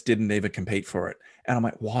Reds didn't even compete for it. And I'm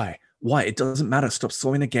like, why? Why? It doesn't matter. Stop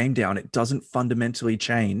slowing the game down. It doesn't fundamentally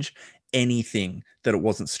change anything that it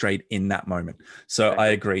wasn't straight in that moment. So I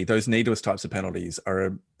agree. Those needless types of penalties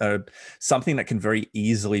are something that can very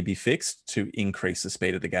easily be fixed to increase the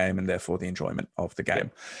speed of the game and therefore the enjoyment of the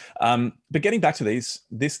game. But getting back to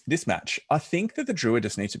this match, I think that the Drua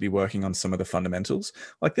just need to be working on some of the fundamentals.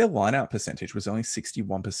 Like their lineout percentage was only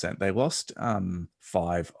 61%. They lost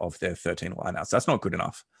 5 of their 13 lineouts. That's not good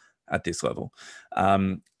enough at this level.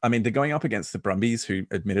 I mean, they're going up against the Brumbies, who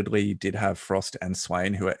admittedly did have Frost and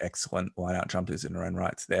Swain, who are excellent lineout jumpers in their own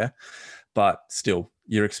rights there. But still,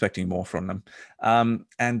 you're expecting more from them.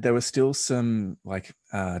 And there were still some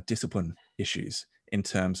discipline issues in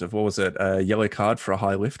terms of, what was it, a yellow card for a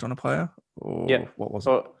high lift on a player? Or what was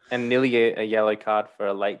it? And nearly a yellow card for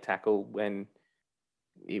a late tackle when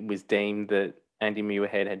it was deemed that Andy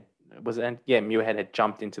Muirhead had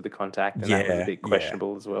jumped into the contact, and that was a bit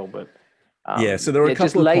questionable as well. But so there were a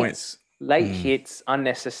couple of points. Late hits,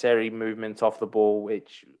 unnecessary movements off the ball,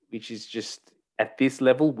 which is just at this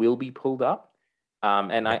level will be pulled up.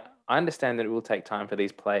 I understand that it will take time for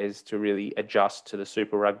these players to really adjust to the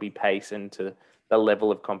Super Rugby pace and to the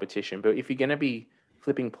level of competition. But if you're going to be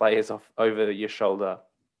flipping players off over your shoulder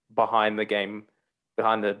behind the game,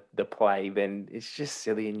 behind the play, then it's just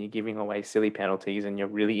silly, and you're giving away silly penalties, and you're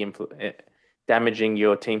really damaging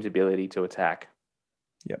your team's ability to attack.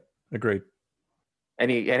 Yep, agreed.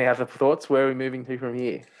 Any other thoughts? Where are we moving to from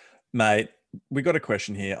here? Mate, we got a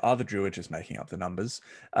question here. Are the Drua just making up the numbers?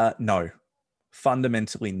 No.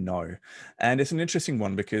 Fundamentally, no. And it's an interesting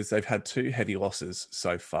one because they've had 2 heavy losses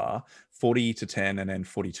so far, 40-10 and then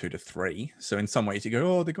 42-3. So in some ways you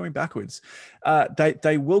go, oh, they're going backwards.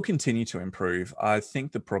 They will continue to improve. I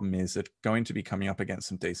think the problem is they're going to be coming up against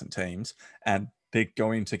some decent teams, and they're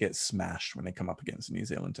going to get smashed when they come up against New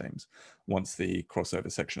Zealand teams once the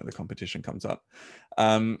crossover section of the competition comes up.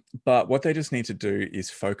 But what they just need to do is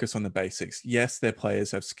focus on the basics. Yes, their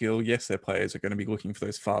players have skill. Yes, their players are going to be looking for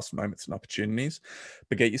those fast moments and opportunities,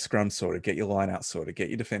 but get your scrum sorted, get your line out sorted, get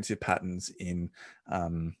your defensive patterns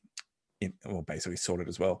basically sorted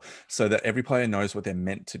as well, so that every player knows what they're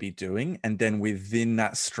meant to be doing, and then within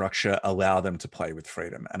that structure allow them to play with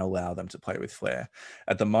freedom and allow them to play with flair.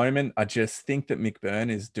 At the moment, I just think that Mick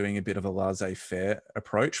Byrne is doing a bit of a laissez-faire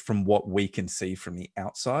approach from what we can see from the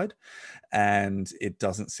outside, and it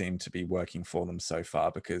doesn't seem to be working for them so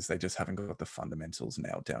far because they just haven't got the fundamentals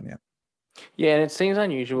nailed down yet. Yeah, and it seems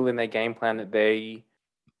unusual in their game plan that they,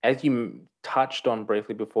 as you touched on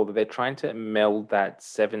briefly before, that they're trying to meld that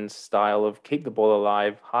Sevens style of keep the ball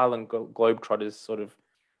alive, Highland Globetrotters sort of,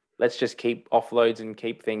 let's just keep offloads and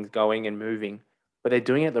keep things going and moving. But they're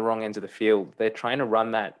doing it at the wrong ends of the field. They're trying to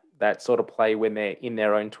run that sort of play when they're in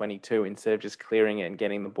their own 22 instead of just clearing it and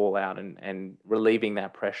getting the ball out and relieving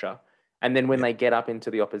that pressure. And then when they get up into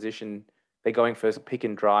the opposition, they're going for pick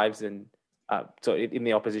and drives, and so in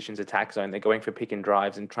the opposition's attack zone, they're going for pick and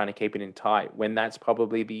drives and trying to keep it in tight, when that's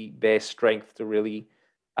probably their strength to really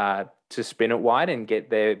to spin it wide and get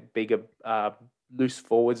their bigger loose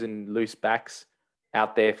forwards and loose backs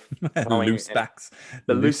out there. Loose backs.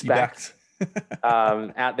 The loose backs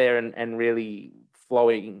out there and really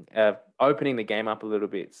flowing, opening the game up a little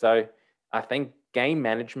bit. So I think game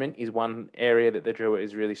management is one area that the Drua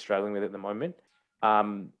is really struggling with at the moment.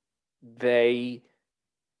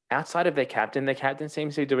 Outside of their captain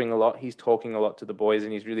seems to be doing a lot. He's talking a lot to the boys,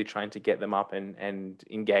 and he's really trying to get them up and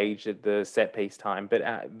engaged at the set piece time. But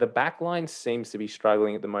the back line seems to be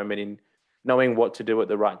struggling at the moment in knowing what to do at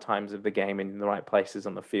the right times of the game and in the right places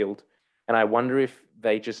on the field. And I wonder if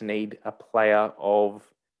they just need a player of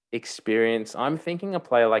experience. I'm thinking a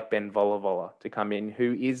player like Ben Volavola to come in,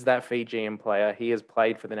 who is that Fijian player. He has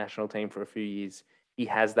played for the national team for a few years. He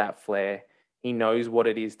has that flair. He knows what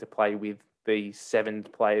it is to play with the 7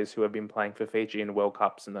 players who have been playing for Fiji in World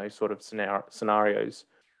Cups and those sort of scenarios,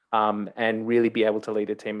 and really be able to lead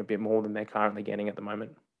a team a bit more than they're currently getting at the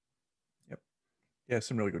moment. Yep. Yeah,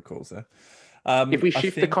 some really good calls there. If we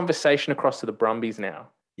shift the conversation across to the Brumbies now.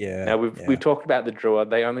 Yeah. Now, we've talked about the Drua.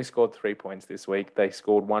 They only scored 3 points this week. They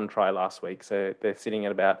scored 1 try last week, so they're sitting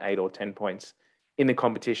at about 8 or 10 points in the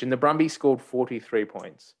competition. The Brumbies scored 43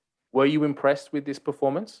 points. Were you impressed with this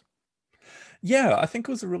performance? Yeah, I think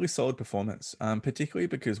it was a really solid performance, particularly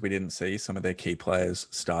because we didn't see some of their key players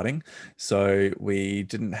starting. So we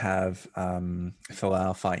didn't have Folau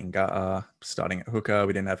Fainga'a starting at hooker.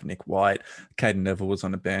 We didn't have Nick White. Caden Neville was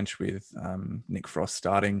on the bench with Nick Frost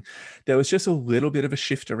starting. There was just a little bit of a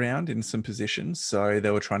shift around in some positions. So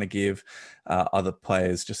they were trying to give other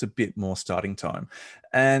players just a bit more starting time.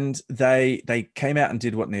 And they came out and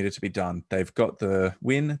did what needed to be done. They've got the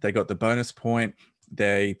win. They got the bonus point.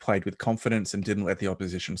 They played with confidence and didn't let the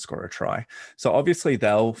opposition score a try. So obviously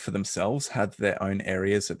they'll, for themselves, have their own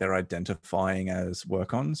areas that they're identifying as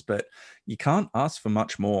work-ons, but you can't ask for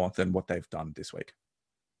much more than what they've done this week.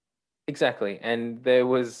 Exactly. And there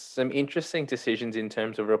was some interesting decisions in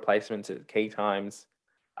terms of replacements at key times.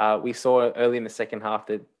 We saw early in the second half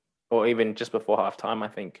that, or even just before halftime, I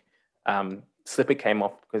think, Slipper came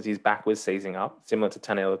off because his back was seizing up, similar to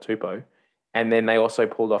Taniela Tupou. And then they also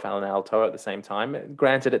pulled off Alan Alto at the same time.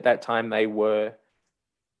 Granted, at that time, they were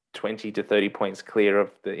 20 to 30 points clear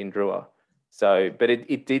of the Indrua. So, but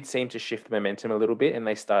it did seem to shift the momentum a little bit, and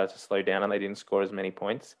they started to slow down and they didn't score as many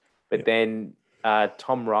points. But then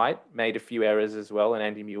Tom Wright made a few errors as well, and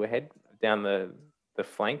Andy Muirhead down the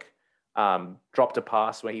flank dropped a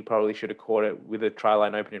pass where he probably should have caught it with a try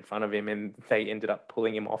line open in front of him, and they ended up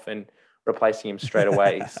pulling him off and replacing him straight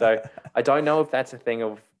away. So I don't know if that's a thing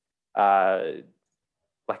of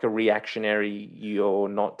like a reactionary, you're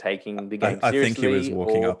not taking the game seriously. I think he was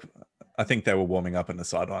walking up. I think they were warming up in the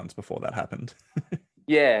sidelines before that happened.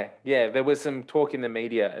 Yeah. There was some talk in the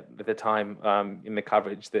media at the time in the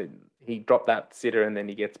coverage that he dropped that sitter and then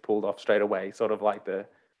he gets pulled off straight away, sort of like the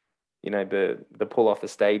pull off the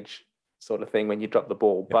stage sort of thing when you drop the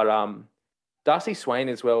ball. Yep. But Darcy Swain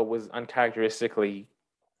as well was uncharacteristically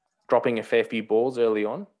dropping a fair few balls early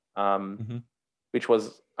on, which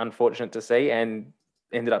was unfortunate to see, and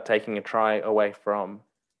ended up taking a try away from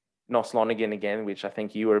Nos Lonergan again, which I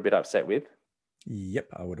think you were a bit upset with. Yep,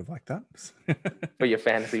 I would have liked that. For your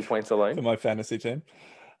fantasy points alone. For my fantasy team.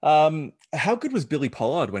 How good was Billy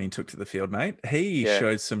Pollard when he took to the field, mate? He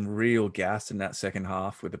showed some real gas in that second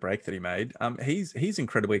half with the break that he made. He's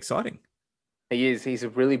incredibly exciting. He is. He's a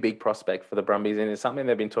really big prospect for the Brumbies, and it's something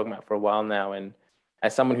they've been talking about for a while now. And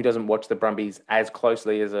as someone who doesn't watch the Brumbies as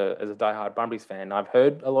closely as a diehard Brumbies fan, I've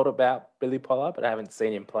heard a lot about Billy Pollard, but I haven't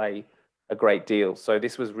seen him play a great deal. So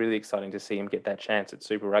this was really exciting to see him get that chance at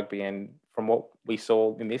Super Rugby. And from what we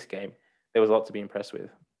saw in this game, there was a lot to be impressed with.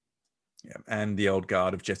 Yeah, and the old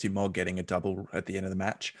guard of Jesse Mogg getting a double at the end of the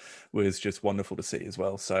match was just wonderful to see as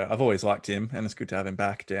well. So I've always liked him, and it's good to have him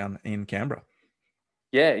back down in Canberra.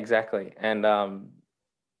 Yeah, exactly. And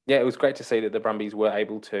it was great to see that the Brumbies were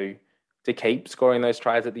able to keep scoring those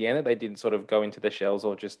tries at the end, that they didn't sort of go into the shells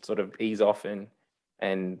or just sort of ease off.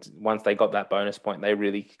 And once they got that bonus point, they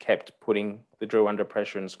really kept putting the Drew under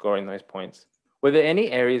pressure and scoring those points. Were there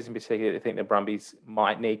any areas in particular that you think the Brumbies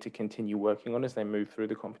might need to continue working on as they move through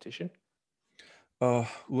the competition? Oh,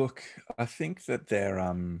 look, I think that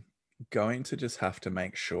they're going to just have to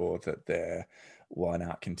make sure that their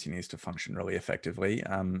line-out continues to function really effectively.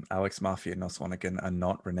 Alex Murphy and Nos Lonergan are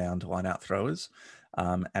not renowned line-out throwers,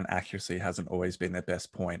 and accuracy hasn't always been their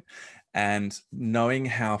best point. And knowing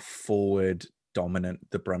how forward dominant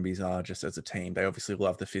the Brumbies are just as a team, they obviously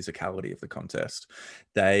love the physicality of the contest.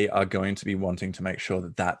 They are going to be wanting to make sure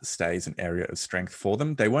that that stays an area of strength for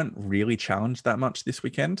them. They weren't really challenged that much this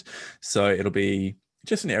weekend, so it'll be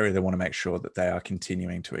just an area they want to make sure that they are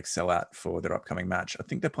continuing to excel at for their upcoming match. I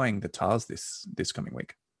think they're playing the Tars this coming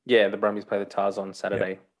week. Yeah, the Brumbies play the Tars on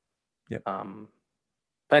Saturday. Yep.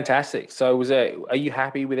 Fantastic. So are you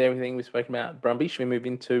happy with everything we've spoken about, Brumbies? Should we move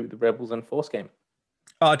into the Rebels and Force game?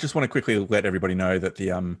 I just want to quickly let everybody know that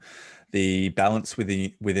the balance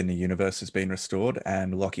within the universe has been restored,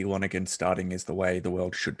 and Lockie Lonergan starting is the way the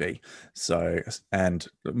world should be. So, and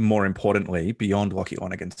more importantly, beyond Lockie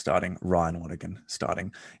Lonergan starting, Ryan Lonergan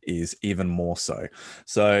starting is even more so.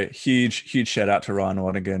 So huge shout out to Ryan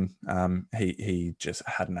Lonergan. He just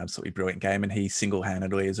had an absolutely brilliant game, and he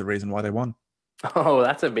single-handedly is the reason why they won. Oh,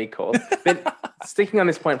 that's a big call. But sticking on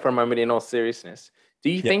this point for a moment, in all seriousness, do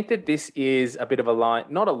you think that this is a bit of a line,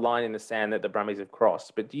 not a line in the sand that the Brumbies have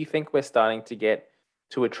crossed, but do you think we're starting to get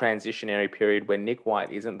to a transitionary period where Nick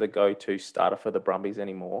White isn't the go-to starter for the Brumbies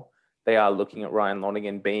anymore? They are looking at Ryan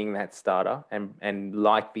Lonergan being that starter and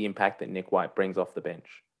like the impact that Nick White brings off the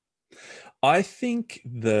bench. I think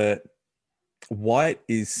that White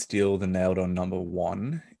is still the nailed-on number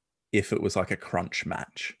one if it was like a crunch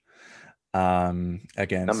match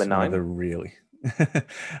against number 9. One of the really...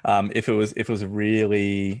 if it was a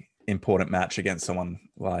really important match against someone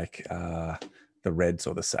like the Reds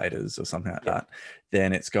or the Satyrs or something like Yeah. that,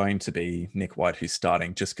 then it's going to be Nick White who's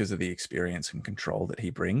starting just because of the experience and control that he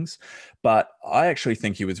brings. But I actually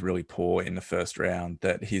think he was really poor in the first round,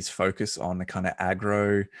 that his focus on the kind of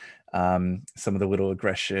aggro, some of the little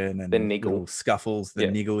aggression The and niggle. little scuffles, the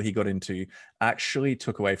Yeah. niggle he got into actually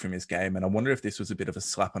took away from his game. And I wonder if this was a bit of a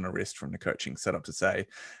slap on the wrist from the coaching setup to say,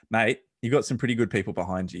 mate, you got some pretty good people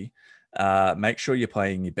behind you. Make sure you're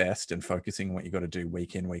playing your best and focusing on what you got to do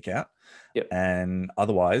week in, week out. Yep. And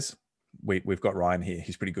otherwise, we've got Ryan here.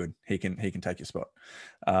 He's pretty good. He can take your spot.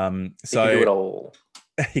 He can do it all.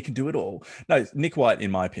 He can do it all. No, Nick White,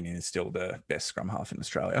 in my opinion, is still the best scrum half in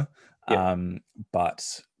Australia. Yep.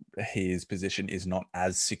 But his position is not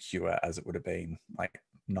as secure as it would have been like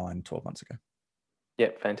 9-12 months ago.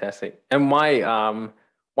 Yep, fantastic. And my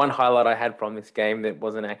one highlight I had from this game that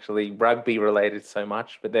wasn't actually rugby related so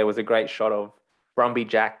much, but there was a great shot of Brumby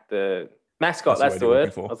Jack, the mascot. That's the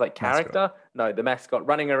word. I was like, character? Mascot. No, the mascot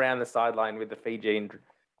running around the sideline with the Fijian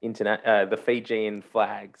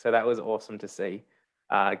flag. So that was awesome to see.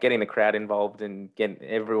 Getting the crowd involved and getting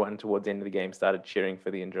everyone towards the end of the game started cheering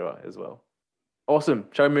for the Indra as well. Awesome.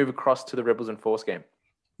 Shall we move across to the Rebels and Force game?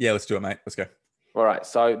 Yeah, let's do it, mate. Let's go. All right.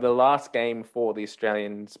 So the last game for the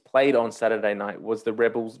Australians played on Saturday night was the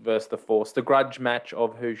Rebels versus the Force, the grudge match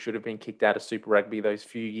of who should have been kicked out of Super Rugby those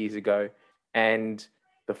few years ago. And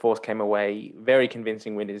the Force came away very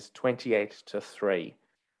convincing winners, 28-3.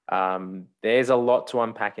 There's a lot to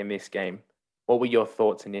unpack in this game. What were your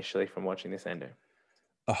thoughts initially from watching this, Ando?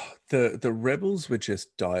 Oh, the Rebels were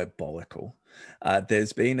just diabolical.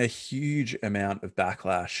 There's been a huge amount of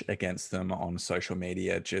backlash against them on social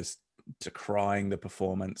media, just decrying the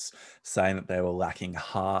performance, saying that they were lacking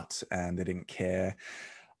heart and they didn't care.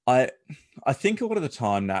 I think a lot of the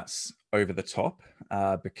time that's over the top,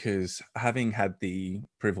 because having had the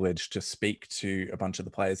privilege to speak to a bunch of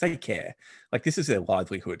the players, they care. Like, this is their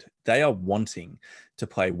livelihood. They are wanting to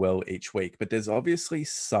play well each week, but there's obviously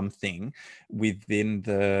something within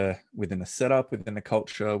the setup, within the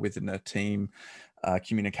culture, within the team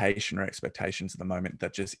communication or expectations at the moment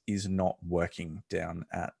that just is not working down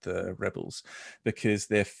at the Rebels, because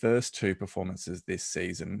their first two performances this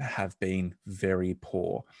season have been very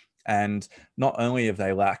poor. And not only have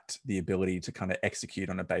they lacked the ability to kind of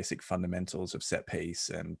execute on the basic fundamentals of set piece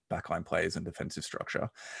and backline plays and defensive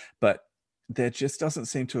structure, but there just doesn't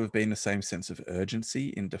seem to have been the same sense of urgency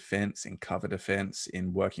in defense, in cover defense,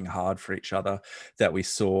 in working hard for each other that we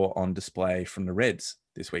saw on display from the Reds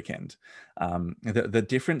this weekend. The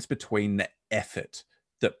difference between the effort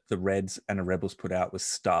that the Reds and the Rebels put out was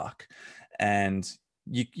stark. And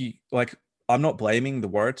you like, I'm not blaming the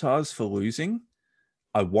Waratahs for losing.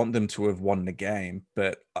 I want them to have won the game,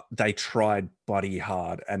 but they tried bloody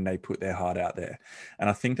hard and they put their heart out there. And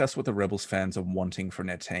I think that's what the Rebels fans are wanting from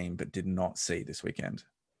their team, but did not see this weekend.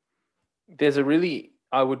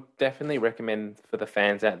 I would definitely recommend for the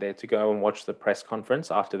fans out there to go and watch the press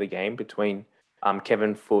conference after the game between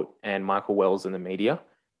Kevin Foote and Michael Wells in the media.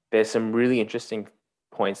 There's some really interesting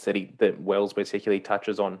points that Wells particularly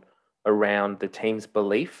touches on around the team's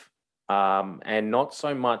belief, and not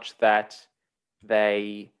so much that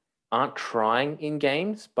they aren't trying in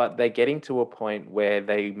games, but they're getting to a point where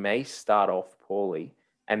they may start off poorly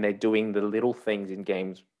and they're doing the little things in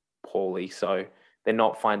games poorly. So they're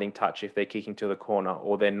not finding touch if they're kicking to the corner,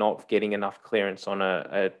 or they're not getting enough clearance on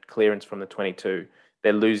a clearance from the 22.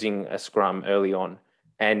 They're losing a scrum early on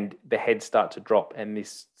and the heads start to drop, and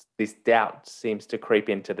this doubt seems to creep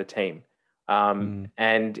into the team.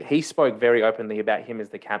 And he spoke very openly about him as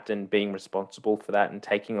the captain being responsible for that and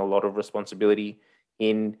taking a lot of responsibility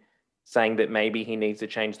in saying that maybe he needs to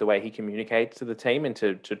change the way he communicates to the team and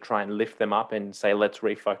to try and lift them up and say, let's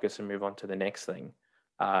refocus and move on to the next thing.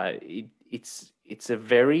 It's a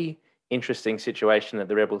very interesting situation that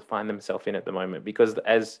the Rebels find themselves in at the moment, because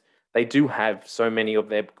as they do have so many of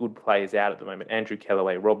their good players out at the moment, Andrew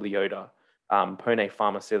Kellaway, Rob Leota, Pone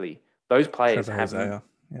Farmasili, those players Trevor have... Hosea.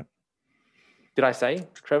 Yep. Did I say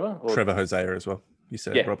Trevor? Or... Trevor Hosea as well. You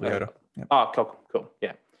said Rob Leota. Yep. Oh, cool.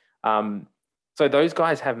 Yeah. So those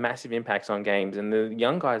guys have massive impacts on games, and the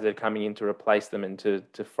young guys that are coming in to replace them and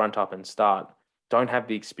to front up and start don't have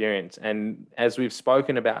the experience. And as we've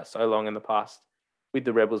spoken about so long in the past, with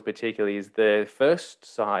the Rebels particularly, is the first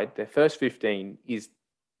side, their first 15 is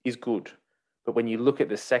good. But when you look at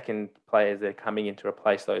the second players that are coming in to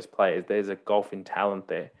replace those players, there's a gulf in talent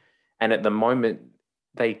there. And at the moment,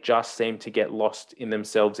 they just seem to get lost in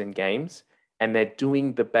themselves in games, and they're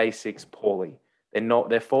doing the basics poorly.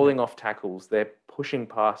 They're falling off tackles. They're pushing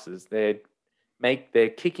passes. They're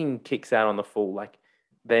kicking kicks out on the full. Like,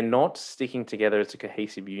 they're not sticking together as a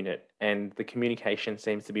cohesive unit, and the communication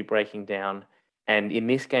seems to be breaking down. And in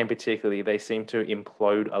this game particularly, they seem to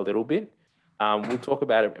implode a little bit. We'll talk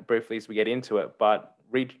about it briefly as we get into it, but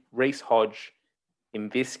Reece Hodge in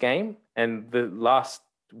this game and the last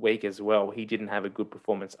week as well, he didn't have a good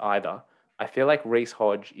performance either. I feel like Reece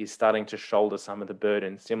Hodge is starting to shoulder some of the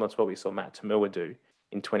burden, similar to what we saw Matt Tamua do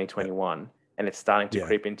in 2021. And it's starting to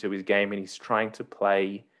creep into his game, and he's trying to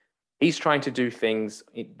do things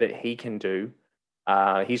that he can do.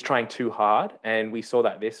 He's trying too hard, and we saw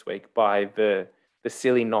that this week by the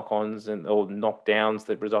silly knock-ons or knockdowns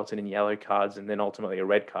that resulted in yellow cards and then ultimately a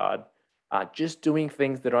red card. Just doing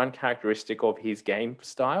things that are uncharacteristic of his game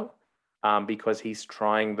style, because he's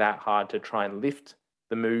trying that hard to try and lift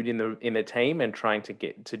the mood in the team and trying to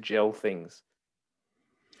get to gel things.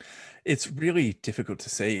 It's really difficult to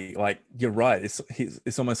see. Like, you're right.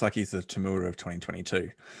 It's almost like he's the Tamura of 2022,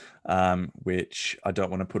 which I don't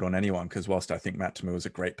want to put on anyone, because whilst I think Matt Tamura is a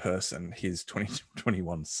great person, his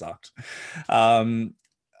 2021 sucked.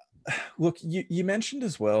 Look, you mentioned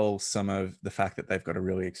as well some of the fact that they've got a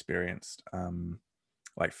really experienced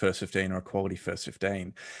like first 15 or a quality first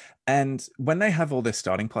 15. And when they have all their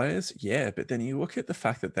starting players, but then you look at the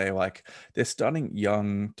fact that they're starting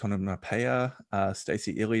young Tonunapea,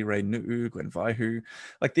 Stacey Illy, Ray Nu'u, Glenn Vaihu.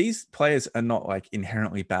 Like, these players are not like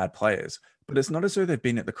inherently bad players, but it's not as though they've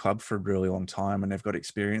been at the club for a really long time and they've got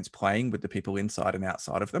experience playing with the people inside and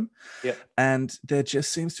outside of them. Yeah. And there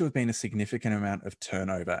just seems to have been a significant amount of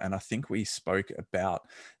turnover. And I think we spoke about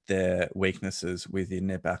their weaknesses within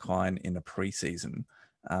their backline in the preseason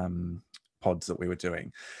pods that we were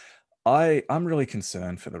doing. I'm really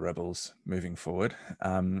concerned for the Rebels moving forward.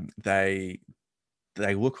 They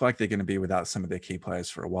look like they're going to be without some of their key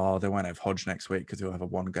players for a while. They won't have Hodge next week because he'll have a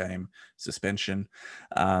 1-game suspension.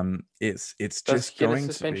 It's just going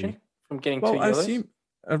to be from getting 2 yellows. I assume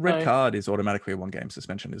a red card is automatically a 1-game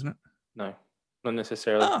suspension, isn't it? No, not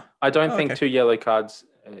necessarily. I don't think 2 yellow cards.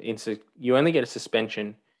 You only get a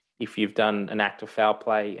suspension if you've done an act of foul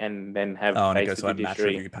play and then have and it goes faced to the a match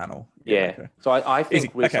judiciary. review panel. Okay. So I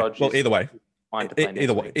think Reece Hodge well, either way.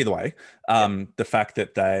 Either way, the fact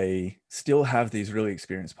that they still have these really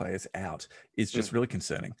experienced players out is just really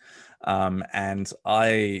concerning. And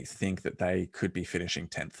I think that they could be finishing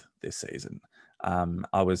 10th this season.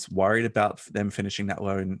 I was worried about them finishing that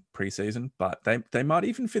low in preseason, but they might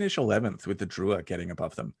even finish 11th with the Drua getting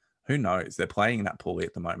above them. Who knows? They're playing that poorly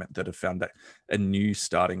at the moment that have found that a new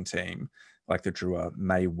starting team like the Drua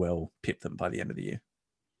may well pip them by the end of the year.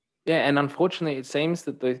 Yeah, and unfortunately, it seems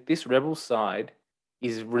that this Rebels side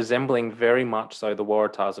is resembling very much so the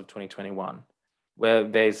Waratahs of 2021, where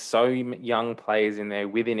there's so young players in there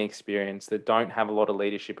with inexperience that don't have a lot of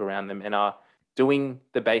leadership around them and are doing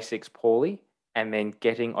the basics poorly and then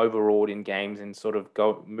getting overawed in games and sort of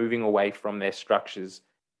moving away from their structures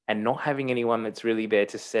and not having anyone that's really there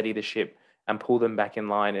to steady the ship and pull them back in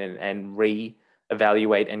line and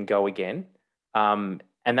re-evaluate and go again. And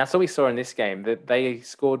that's what we saw in this game, that they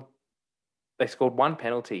scored 1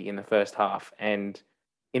 penalty in the first half. And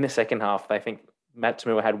in the second half, I think Matt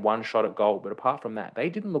Tamua had 1 shot at goal. But apart from that, they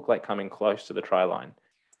didn't look like coming close to the try line.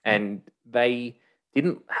 And they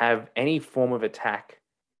didn't have any form of attack.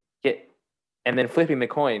 And then flipping the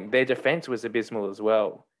coin, their defense was abysmal as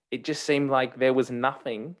well. It just seemed like there was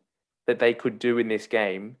nothing that they could do in this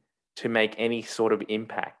game to make any sort of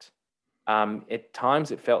impact. At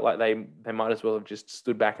times, it felt like they might as well have just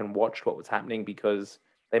stood back and watched what was happening, because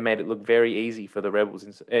they made it look very easy for the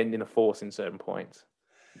Rebels in the force in certain points.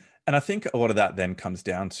 And I think a lot of that then comes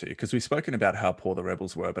down to, because we've spoken about how poor the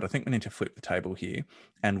Rebels were, but I think we need to flip the table here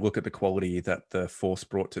and look at the quality that the Force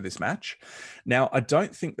brought to this match. Now, I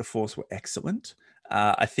don't think the Force were excellent.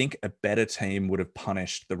 I think a better team would have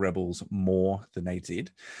punished the Rebels more than they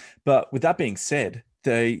did. But with that being said,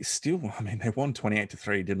 they won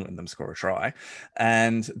 28-3, didn't let them score a try.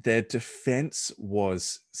 And their defense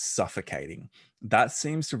was suffocating. That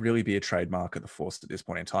seems to really be a trademark of the Force at this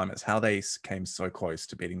point in time. It's how they came so close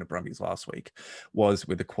to beating the Brumbies last week, was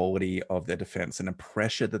with the quality of their defense, and the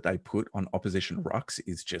pressure that they put on opposition rucks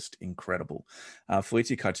is just incredible.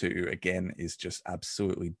 Felicia Kaitu, again, is just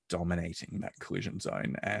absolutely dominating that collision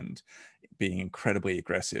zone and being incredibly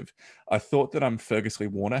aggressive. I thought that Fergus Lee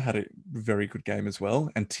Warner had a very good game as well.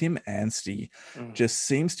 And Tim Anstey just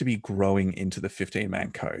seems to be growing into the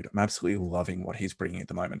 15-man code. I'm absolutely loving what he's bringing at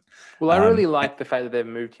the moment. Well, I really like the fact that they've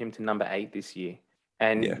moved him to number 8 this year.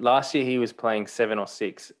 And last year he was playing 7 or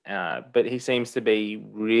 6, but he seems to be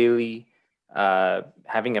really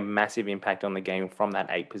having a massive impact on the game from that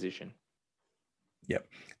 8 position. Yep.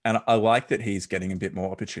 And I like that he's getting a bit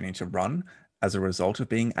more opportunity to run. as a result of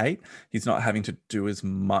being 8. He's not having to do as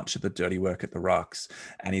much of the dirty work at the rucks,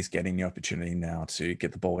 and he's getting the opportunity now to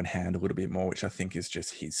get the ball in hand a little bit more, which I think is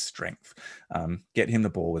just his strength. Get him the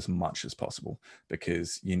ball as much as possible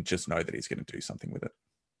because you just know that he's going to do something with it.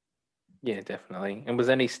 Yeah, definitely. And was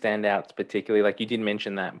there any standouts particularly? Like you did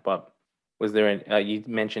mention that, but was there? You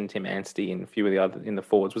mentioned Tim Anstey and a few of the other in the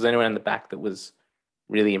forwards. Was there anyone in the back that was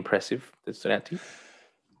really impressive that stood out to you?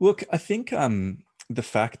 Look, I think the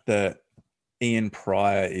fact that Ian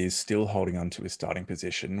Pryor is still holding on to his starting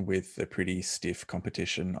position with the pretty stiff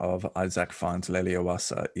competition of Isaac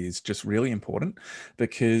Fines-Leleiwasa is just really important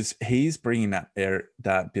because he's bringing that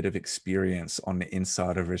bit of experience on the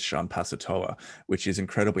inside of Rishan Pasatoa, which is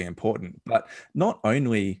incredibly important. But not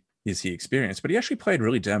only is he experienced, but he actually played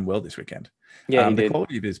really damn well this weekend. Yeah, he The did.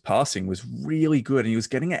 quality of his passing was really good, and he was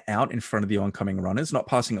getting it out in front of the oncoming runners, not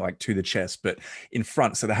passing it like to the chest, but in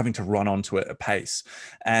front, so they're having to run onto it at pace.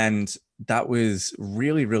 And that was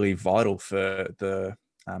really, really vital for the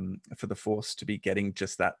Force to be getting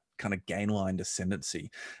just that kind of gain line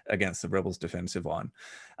ascendancy against the Rebels' defensive line.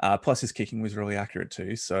 Plus, his kicking was really accurate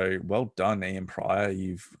too. So well done, Ian Pryor.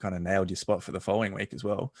 You've kind of nailed your spot for the following week as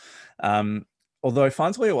well. Although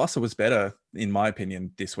Fines-Leleiwasa was better, in my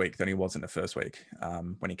opinion, this week than he was in the first week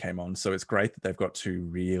when he came on. So it's great that they've got 2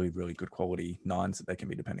 really, really good quality 9s that they can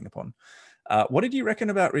be depending upon. What did you reckon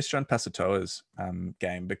about Rishan Pasatoa's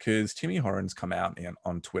game? Because Timmy Horan's come out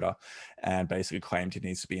on Twitter and basically claimed he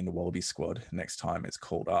needs to be in the Wallaby squad next time it's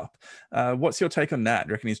called up. What's your take on that? Do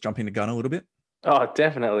you reckon he's jumping the gun a little bit? Oh,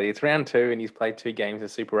 definitely. It's round 2 and he's played 2 games of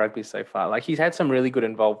Super Rugby so far. Like he's had some really good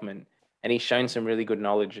involvement and he's shown some really good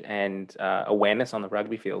knowledge and awareness on the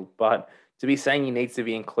rugby field. But to be saying he needs to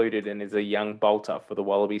be included and is a young bolter for the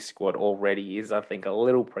Wallaby squad already is, I think, a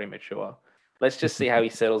little premature. Let's just see how he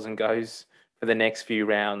settles and goes for the next few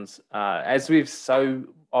rounds. As we've so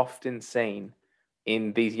often seen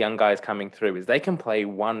in these young guys coming through, is they can play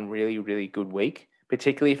one really, really good week,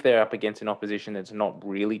 particularly if they're up against an opposition that's not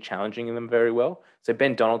really challenging them very well. So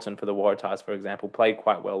Ben Donaldson for the Waratahs, for example, played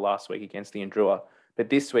quite well last week against the Indrua. But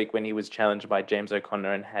this week, when he was challenged by James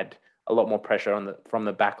O'Connor and had a lot more pressure from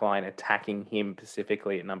the back line attacking him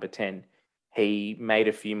specifically at number 10, he made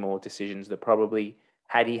a few more decisions that probably,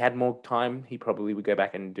 had he had more time, he probably would go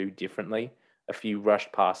back and do differently. A few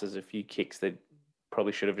rushed passes, a few kicks that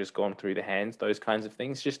probably should have just gone through the hands, those kinds of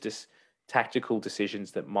things. Just tactical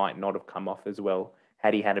decisions that might not have come off as well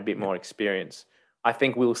had he had a bit more experience. I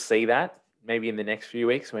think we'll see that maybe in the next few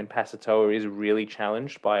weeks when Pasatoa is really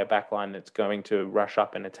challenged by a backline that's going to rush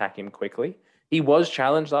up and attack him quickly. He was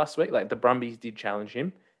challenged last week. Like the Brumbies did challenge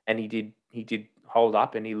him and he did hold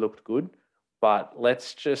up and he looked good. But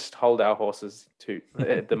let's just hold our horses to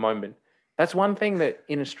at the moment. That's one thing that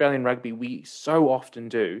in Australian rugby we so often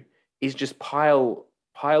do is just pile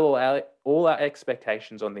all our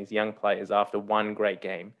expectations on these young players after one great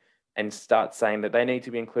game and start saying that they need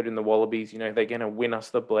to be included in the Wallabies. You know, they're going to win us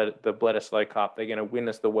the Bledisloe Cup. They're going to win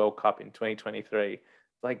us the World Cup in 2023.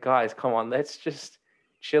 Like, guys, come on, let's just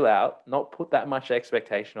chill out, not put that much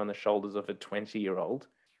expectation on the shoulders of a 20-year-old.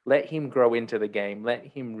 Let him grow into the game. Let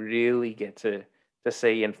him really get to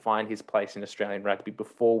see and find his place in Australian rugby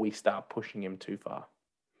before we start pushing him too far.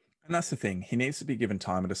 And that's the thing. He needs to be given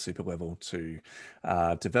time at a super level to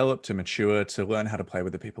develop, to mature, to learn how to play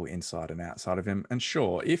with the people inside and outside of him. And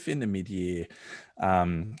sure, if in the mid-year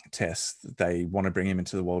test they want to bring him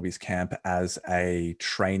into the Wallabies camp as a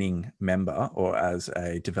training member or as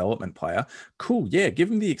a development player, cool. Yeah,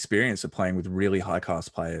 give him the experience of playing with really high-class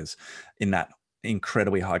players in that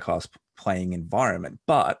incredibly high-class playing environment.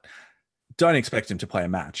 But don't expect him to play a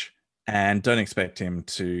match. And don't expect him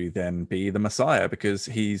to then be the Messiah because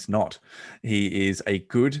he's not. He is a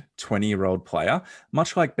good 20-year-old player,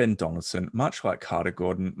 much like Ben Donaldson, much like Carter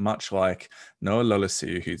Gordon, much like Noah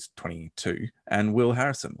Lolesio, who's 22, and Will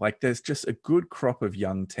Harrison. Like there's just a good crop of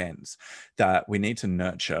young 10s that we need to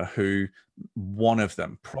nurture who one of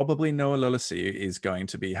them, probably Noah Lolesio, is going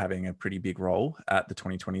to be having a pretty big role at the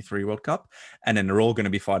 2023 World Cup. And then they're all going to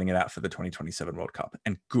be fighting it out for the 2027 World Cup.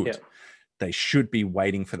 And good. Yeah. They should be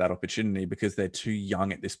waiting for that opportunity because they're too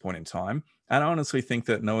young at this point in time. And I honestly think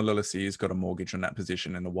that Noah Lolesio has got a mortgage on that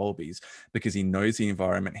position in the Wallabies because he knows the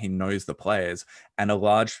environment, he knows the players, and a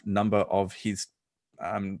large number of his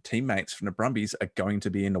teammates from the Brumbies are going to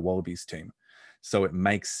be in the Wallabies team. So it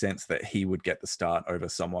makes sense that he would get the start over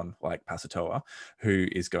someone like Pasatoa, who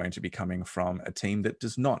is going to be coming from a team that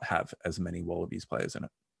does not have as many Wallabies players in it.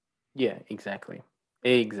 Yeah, exactly.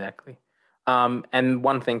 Exactly. And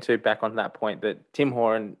one thing too, back on that point, that Tim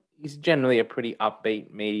Horan is generally a pretty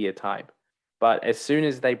upbeat media type. But as soon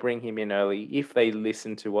as they bring him in early, if they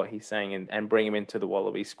listen to what he's saying and bring him into the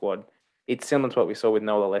Wallaby squad, it's similar to what we saw with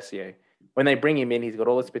Noel Alessio. When they bring him in, he's got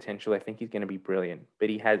all this potential. I think he's going to be brilliant, but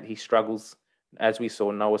he struggles. As we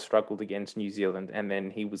saw, Noah struggled against New Zealand, and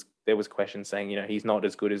then there was questions saying, he's not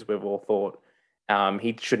as good as we've all thought.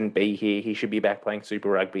 He shouldn't be here. He should be back playing Super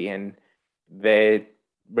Rugby, and they're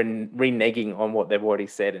reneging on what they've already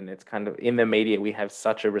said. And it's kind of, in the media, we have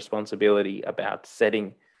such a responsibility about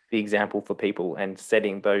setting the example for people and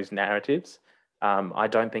setting those narratives. I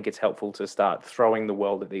don't think it's helpful to start throwing the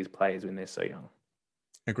world at these players when they're so young.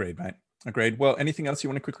 Agreed, mate. Agreed. Well, anything else you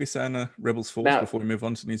want to quickly say on Rebels Force before we move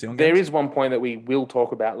on to New Zealand games? There is one point that we will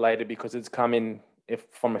talk about later because it's come in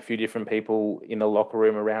from a few different people in the locker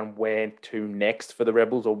room around where to next for the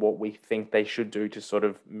Rebels, or what we think they should do to sort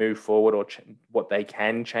of move forward, or what they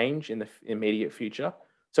can change in the immediate future.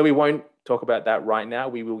 So we won't talk about that right now.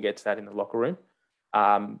 We will get to that in the locker room.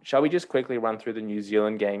 Shall we just quickly run through the New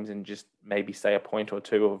Zealand games and just maybe say a point or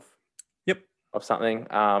two of something?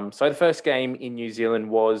 So the first game in New Zealand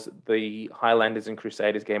was the Highlanders and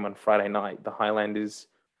Crusaders game on Friday night. The Highlanders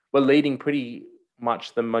were leading pretty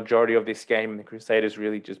much the majority of this game, and the Crusaders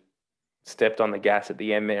really just stepped on the gas at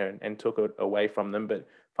the end there and took it away from them. But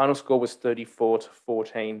final score was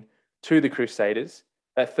 34-14 to the Crusaders.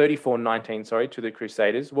 34-19, to the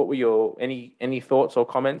Crusaders. What were your any thoughts or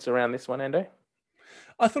comments around this one, Ando?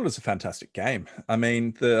 I thought it was a fantastic game. I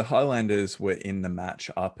mean, the Highlanders were in the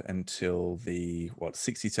match up until the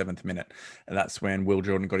 67th minute, and that's when Will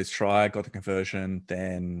Jordan got his try, got the conversion.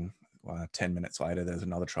 Then 10 minutes later, there's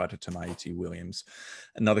another try to Tamaiti Williams,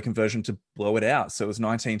 another conversion to blow it out. So it was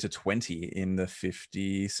 19-20 in the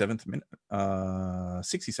 67th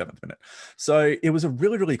minute. So it was a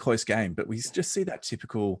really, really close game, but we just see that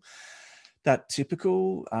typical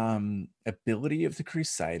ability of the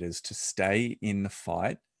Crusaders to stay in the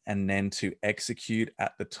fight and then to execute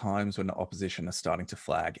at the times when the opposition are starting to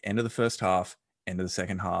flag. End of the first half, end of the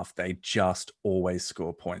second half, they just always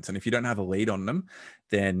score points. And if you don't have a lead on them,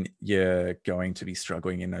 then you're going to be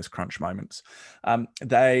struggling in those crunch moments.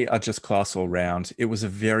 They are just class all round. It was a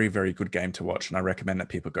very, very good game to watch, and I recommend that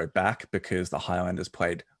people go back because the Highlanders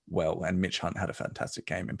played well, and Mitch Hunt had a fantastic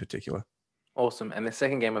game in particular. Awesome. And the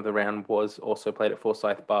second game of the round was also played at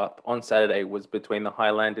Forsyth Park on Saturday, was between the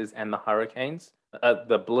Highlanders and the Hurricanes.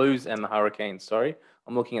 The Blues and the Hurricanes, sorry.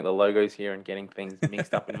 I'm looking at the logos here and getting things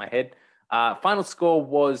mixed up in my head. Final score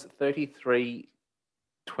was 33-32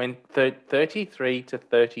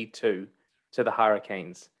 to the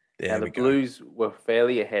Hurricanes. Now, the Blues were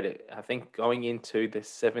fairly ahead. I think going into the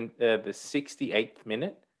 68th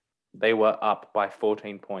minute, they were up by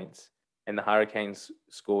 14 points. And the Hurricanes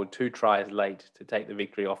scored 2 tries late to take the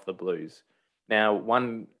victory off the Blues. Now,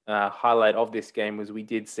 one highlight of this game was we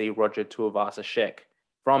did see Roger Tuivasa-Sheck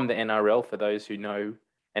from the NRL, for those who know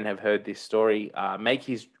and have heard this story, make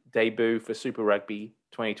his debut for Super Rugby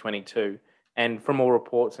 2022. And from all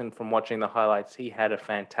reports and from watching the highlights, he had a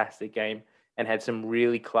fantastic game and had some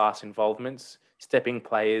really class involvements, stepping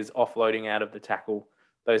players, offloading out of the tackle,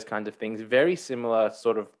 those kinds of things. Very similar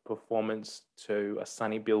sort of performance to a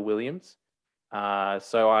Sonny Bill Williams.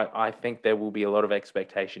 So I think there will be a lot of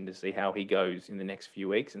expectation to see how he goes in the next few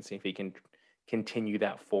weeks and see if he can continue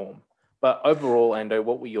that form. But overall, Ando,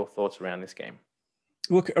 what were your thoughts around this game?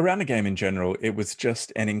 Look, around the game in general, it was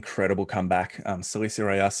just an incredible comeback. Salisa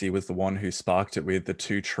Rayasi was the one who sparked it with the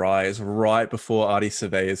 2 tries right before Ardie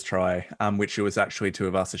Surveyor's try, which it was actually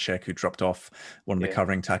Tuivasa-Sheck who dropped off one of the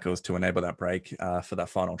covering tackles to enable that break for that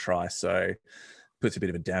final try. So puts a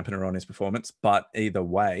bit of a dampener on his performance. But either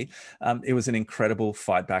way, it was an incredible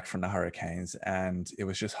fight back from the Hurricanes, and it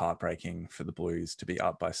was just heartbreaking for the Blues to be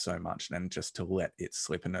up by so much and just to let it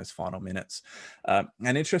slip in those final minutes. An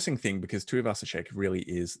interesting thing, because Tuivasa-Sheck really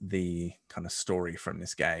is the kind of story from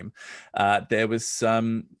this game. There was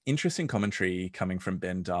some interesting commentary coming from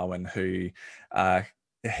Ben Darwin, who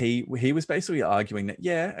he was basically arguing that,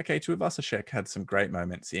 Tuivasa-Sheck had some great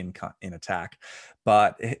moments in attack,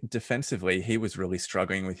 but defensively he was really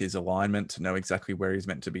struggling with his alignment to know exactly where he's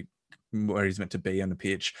meant to be on the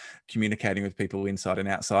pitch, communicating with people inside and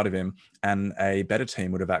outside of him. And a better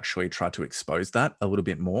team would have actually tried to expose that a little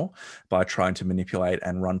bit more by trying to manipulate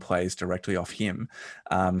and run plays directly off him,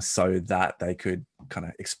 so that they could kind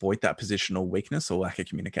of exploit that positional weakness or lack of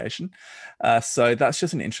communication. So that's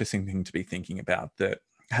just an interesting thing to be thinking about, that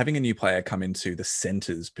having a new player come into the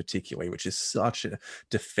centres particularly, which is such a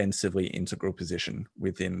defensively integral position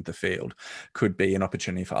within the field, could be an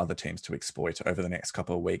opportunity for other teams to exploit over the next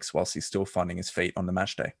couple of weeks whilst he's still finding his feet on the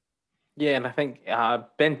match day. Yeah, and I think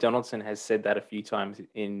Ben Donaldson has said that a few times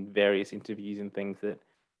in various interviews and things, that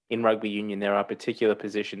in rugby union, there are particular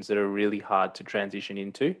positions that are really hard to transition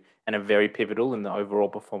into and are very pivotal in the overall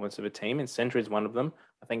performance of a team. And centre is one of them.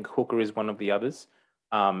 I think hooker is one of the others,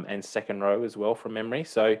 and second row as well from memory.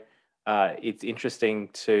 So it's interesting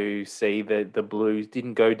to see that the Blues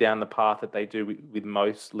didn't go down the path that they do with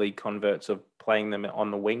most league converts of playing them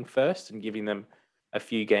on the wing first and giving them a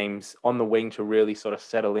few games on the wing to really sort of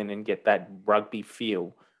settle in and get that rugby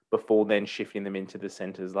feel before then shifting them into the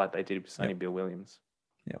centres like they did with Sonny Bill Williams.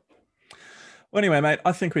 Yep. Well, anyway, mate,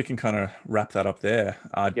 I think we can kind of wrap that up there.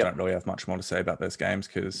 I don't really have much more to say about those games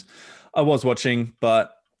because I was watching,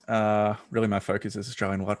 but really my focus is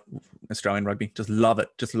Australian rugby. Just love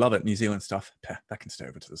it. New Zealand stuff, that can stay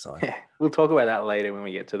over to the side. Yeah, we'll talk about that later when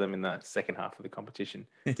we get to them in the second half of the competition.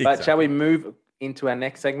 Exactly. But shall we move into our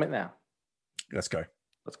next segment now? Let's go.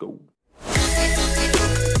 Let's go.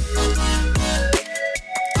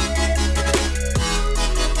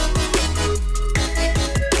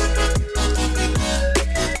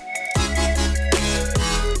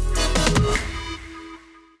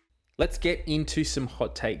 Let's get into some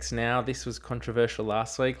hot takes now. This was controversial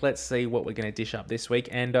last week. Let's see what we're going to dish up this week.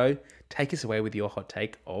 Ando, take us away with your hot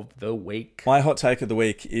take of the week. My hot take of the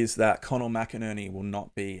week is that Conor McInerney will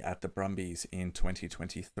not be at the Brumbies in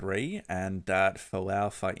 2023 and that Folau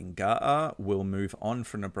Fainga'a will move on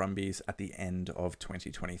from the Brumbies at the end of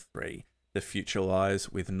 2023. The future lies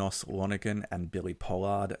with Nos Lonergan and Billy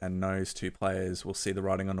Pollard, and those two players will see the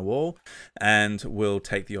writing on the wall and will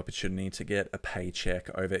take the opportunity to get a paycheck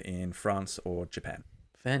over in France or Japan.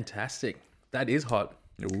 Fantastic. That is hot.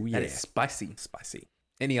 Oh, yeah. That is spicy. Spicy.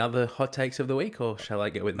 Any other hot takes of the week, or shall I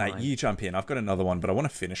get with Mate, mine? you jump in. I've got another one, but I want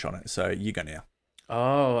to finish on it, so you go now.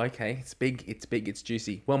 Oh, okay. It's big. It's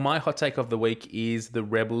juicy. Well, my hot take of the week is the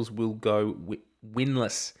Rebels will go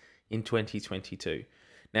winless in 2022.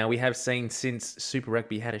 Now, we have seen since Super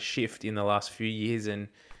Rugby had a shift in the last few years and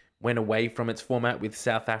went away from its format with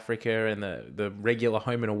South Africa and the regular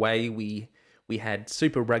home and away, we had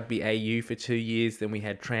Super Rugby AU for 2 years, then we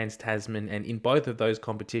had Trans-Tasman, and in both of those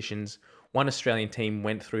competitions, one Australian team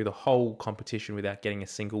went through the whole competition without getting a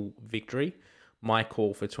single victory. My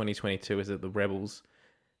call for 2022 is that the Rebels,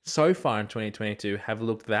 so far in 2022, have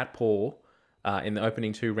looked that poor in the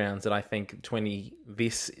opening 2 rounds that I think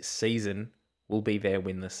this season will be their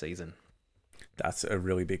win this season. That's a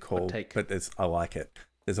really big call, but I like it.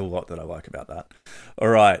 There's a lot that I like about that. All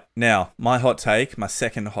right. Now, my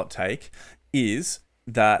second hot take is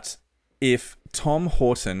that if Tom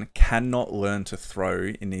Horton cannot learn to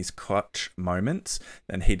throw in these clutch moments,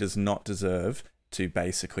 then he does not deserve to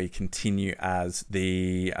basically continue as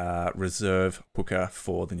the reserve hooker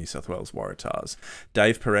for the New South Wales Waratahs.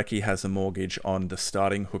 Dave Parecki has a mortgage on the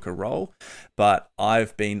starting hooker role, but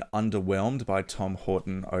I've been underwhelmed by Tom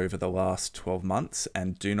Horton over the last 12 months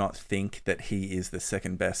and do not think that he is the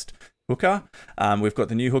second best hooker. We've got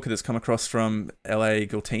the new hooker that's come across from LA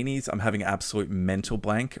Gultinis. I'm having an absolute mental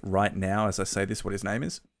blank right now as I say this, what his name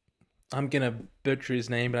is. I'm going to butcher his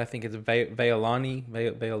name, but I think it's Veolanu.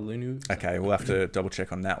 Okay, we'll have to double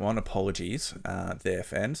check on that one. Apologies there,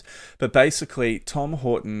 fans. But basically, Tom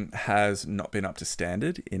Horton has not been up to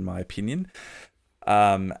standard, in my opinion,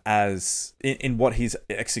 as in what he's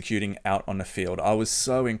executing out on the field. I was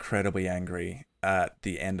so incredibly angry at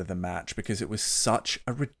the end of the match because it was such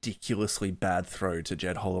a ridiculously bad throw to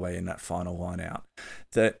Jed Holloway in that final line out.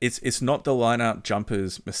 That it's not the line out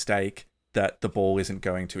jumper's mistake that the ball isn't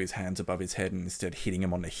going to his hands above his head and instead hitting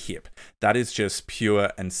him on the hip. That is just pure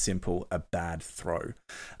and simple a bad throw.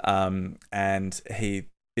 And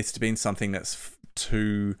it's been something that's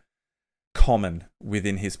too common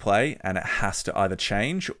within his play, and it has to either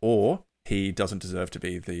change or he doesn't deserve to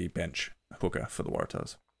be the bench hooker for the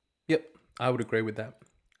Waratahs. Yep, I would agree with that.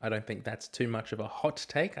 I don't think that's too much of a hot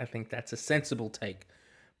take. I think that's a sensible take.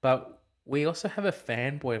 But we also have a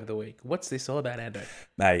fanboy of the week. What's this all about, Ando?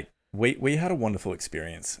 Mate, we had a wonderful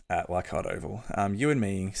experience at Leichhardt Oval. You and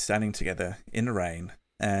me standing together in the rain,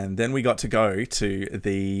 and then we got to go to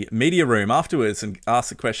the media room afterwards and ask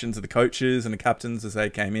the questions of the coaches and the captains as they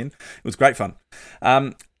came in. It was great fun.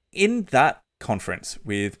 In that conference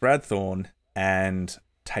with Brad Thorne and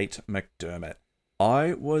Tate McDermott,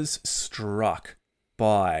 I was struck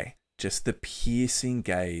by just the piercing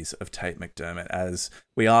gaze of Tate McDermott as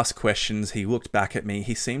we asked questions. He looked back at me.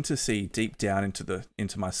 He seemed to see deep down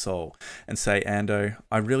into my soul and say, Ando,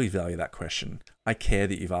 I really value that question. I care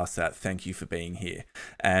that you've asked that. Thank you for being here.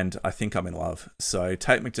 And I think I'm in love. So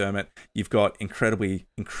Tate McDermott, you've got incredibly,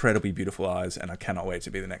 incredibly beautiful eyes, and I cannot wait to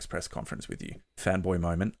be the next press conference with you. Fanboy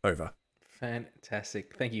moment over.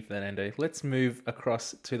 Fantastic. Thank you for that, Ando. Let's move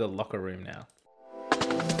across to the locker room now.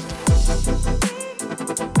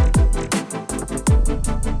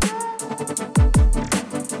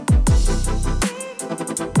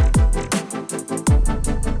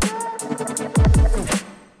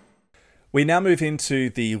 We now move into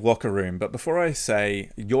the locker room, but before I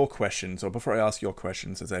say your questions, or before I ask your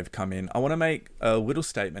questions as they've come in, I want to make a little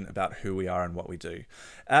statement about who we are and what we do.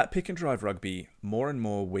 At Pick and Drive Rugby, more and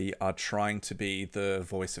more we are trying to be the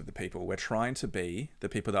voice of the people. We're trying to be the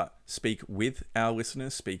people that speak with our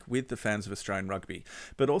listeners, speak with the fans of Australian rugby,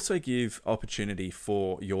 but also give opportunity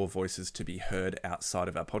for your voices to be heard outside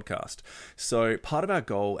of our podcast. So part of our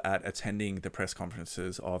goal at attending the press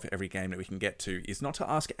conferences of every game that we can get to is not to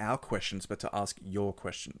ask our questions, but to ask your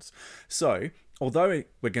questions. So, although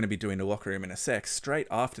we're going to be doing the locker room in a sec, straight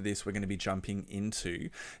after this, we're going to be jumping into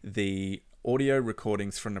the audio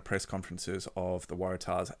recordings from the press conferences of the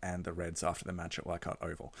Waratahs and the Reds after the match at Leichhardt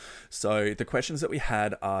Oval. So the questions that we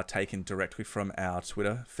had are taken directly from our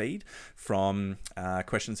Twitter feed, from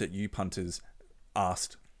questions that you punters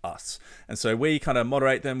asked us. And so we kind of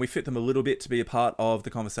moderate them. We fit them a little bit to be a part of the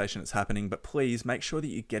conversation that's happening, but please make sure that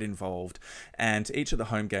you get involved. And each of the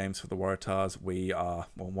home games for the Waratahs,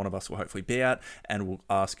 one of us will hopefully be at, and we'll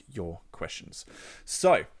ask your questions.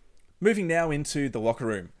 So moving now into the locker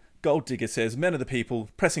room. Gold Digger says, men of the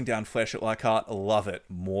people, pressing down flesh at Leichhardt, love it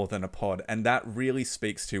more than a pod. And that really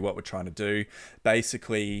speaks to what we're trying to do.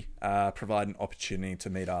 Basically, provide an opportunity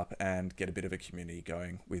to meet up and get a bit of a community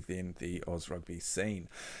going within the Oz rugby scene.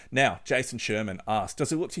 Now, Jason Sherman asked,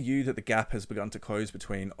 does it look to you that the gap has begun to close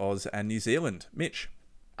between Oz and New Zealand? Mitch?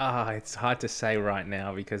 It's hard to say right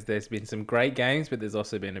now because there's been some great games, but there's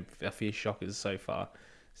also been a few shockers so far.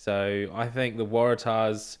 So I think the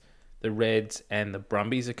Waratahs, the Reds and the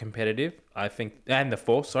Brumbies are competitive. I think, and the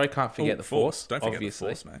Force. Sorry, can't forget the Force. Don't forget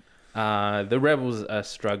obviously. the Force, mate. The Rebels are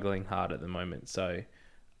struggling hard at the moment. So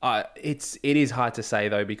it is hard to say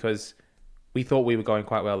though, because we thought we were going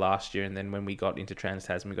quite well last year, and then when we got into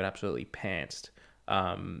Trans-Tasman, we got absolutely pantsed.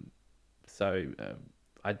 I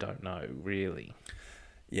don't know really.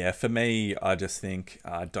 Yeah, for me, I don't think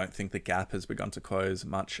the gap has begun to close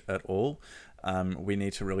much at all. We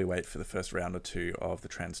need to really wait for the first round or two of the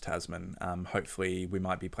Trans-Tasman. Hopefully, we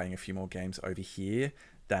might be playing a few more games over here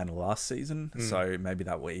than last season, so maybe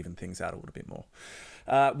that will even things out a little bit more.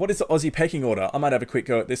 What is the Aussie pecking order? I might have a quick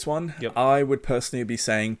go at this one. Yep. I would personally be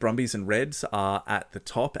saying Brumbies and Reds are at the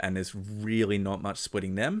top, and there's really not much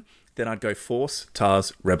splitting them. Then I'd go Force,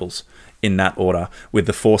 Tars, Rebels in that order, with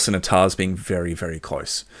the Force and the Tars being very, very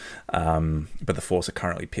close. But the Force are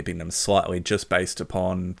currently pipping them slightly just based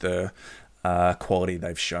upon the quality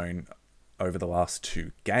they've shown over the last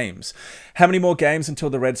 2 games. How many more games until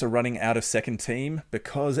the Reds are running out of second team?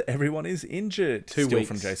 Because everyone is injured. 2 Still weeks.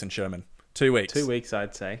 From Jason Sherman. 2 weeks. 2 weeks,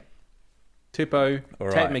 I'd say. Tupou, All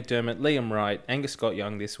Tate right. McDermott, Liam Wright, Angus Scott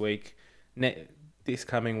Young this week. This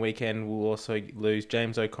coming weekend, we'll also lose.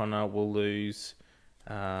 James O'Connor will lose.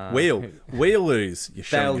 We'll lose. You're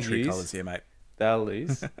showing your true lose. colours here, mate. They'll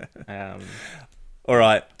lose. All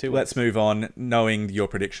right, 2 let's move on, knowing your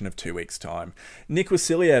prediction of 2 weeks' time. Nick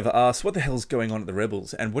Wasiliev asks, what the hell's going on at the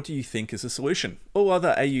Rebels, and what do you think is the solution? All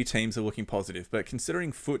other AU teams are looking positive, but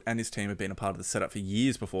considering Foot and his team have been a part of the setup for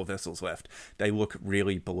years before Vessels left, they look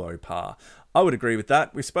really below par. I would agree with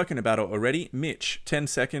that. We've spoken about it already. Mitch,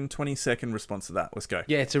 10-second, 20-second response to that. Let's go.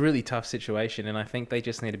 Yeah, it's a really tough situation, and I think they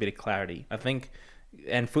just need a bit of clarity. I think,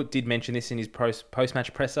 and Foot did mention this in his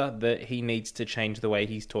post-match presser, that he needs to change the way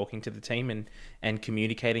he's talking to the team and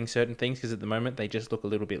communicating certain things, because at the moment they just look a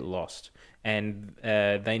little bit lost. And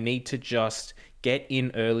they need to just get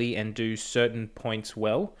in early and do certain points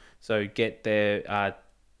well. So get their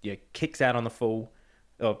kicks out on the full,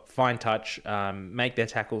 or fine touch, make their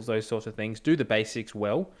tackles, those sorts of things. Do the basics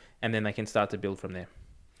well, and then they can start to build from there.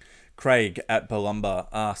 Craig at Balumba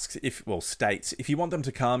states, if you want them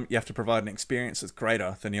to come, you have to provide an experience that's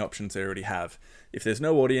greater than the options they already have. If there's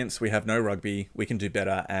no audience, we have no rugby, we can do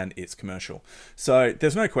better, and it's commercial. So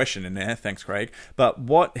there's no question in there, thanks Craig. But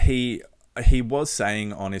what he was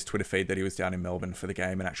saying on his Twitter feed that he was down in Melbourne for the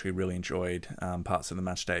game and actually really enjoyed parts of the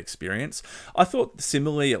match day experience. I thought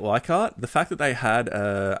similarly at Leichhardt, the fact that they had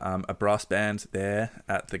a brass band there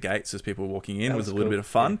at the gates as people were walking in was a little bit of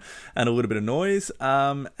fun and a little bit of noise.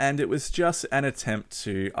 And it was just an attempt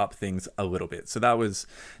to up things a little bit. So that was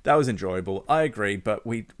enjoyable. I agree, but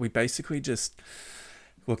we basically just...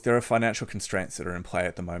 Look, there are financial constraints that are in play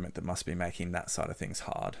at the moment that must be making that side of things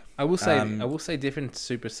hard. I will say different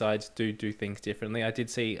super sides do things differently. I did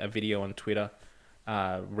see a video on Twitter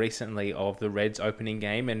recently of the Reds opening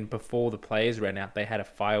game, and before the players ran out, they had a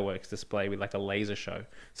fireworks display with like a laser show.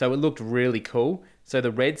 So it looked really cool. So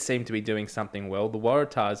the Reds seem to be doing something well. The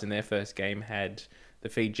Waratahs in their first game had the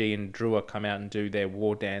Fijian Drua come out and do their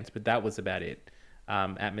war dance, but that was about it.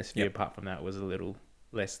 Atmosphere, apart from that, was a little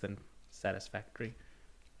less than satisfactory.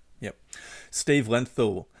 Yep. Steve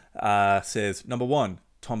Lenthal says, number 1,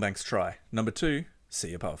 Tom Banks try. Number 2,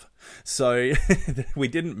 see above. So we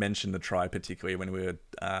didn't mention the try particularly when we were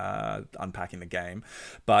unpacking the game,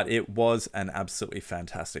 but it was an absolutely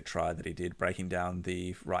fantastic try that he did, breaking down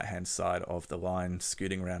the right-hand side of the line,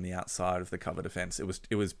 scooting around the outside of the cover defense.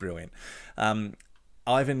 It was brilliant.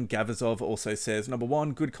 Ivan Gavazov also says, number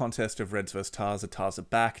 1, good contest of Reds versus Tars. The Tars are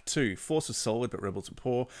back. 2, Force was solid, but Rebels were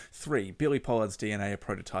poor. 3, Billy Pollard's DNA, a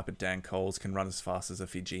prototype of Dan Coles, can run as fast as a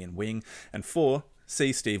Fijian wing. And 4,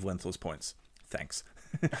 see Steve Lenthal's points. Thanks.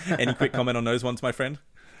 Any quick comment on those ones, my friend?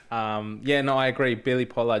 I agree. Billy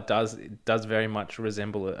Pollard does very much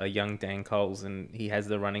resemble a young Dan Coles, and he has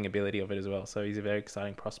the running ability of it as well. So he's a very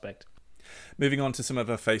exciting prospect. Moving on to some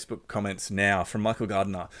of our Facebook comments now from Michael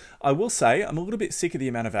Gardner. I will say I'm a little bit sick of the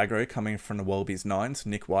amount of aggro coming from the Wallabies 9s,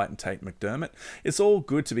 Nick White and Tate McDermott. It's all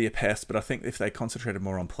good to be a pest, but I think if they concentrated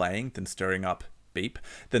more on playing than stirring up beep,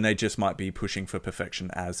 then they just might be pushing for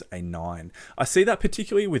perfection as a 9. I see that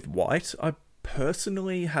particularly with White. I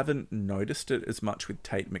personally haven't noticed it as much with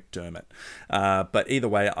Tate McDermott. But either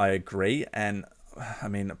way, I agree. And I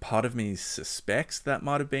mean, part of me suspects that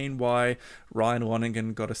might have been why Ryan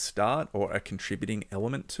Lonergan got a start, or a contributing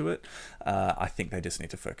element to it. I think they just need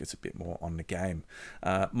to focus a bit more on the game.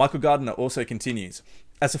 Michael Gardner also continues,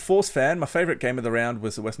 as a Force fan, my favourite game of the round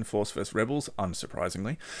was the Western Force vs Rebels,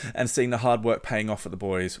 unsurprisingly, and seeing the hard work paying off for the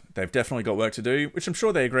boys. They've definitely got work to do, which I'm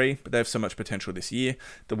sure they agree, but they have so much potential this year.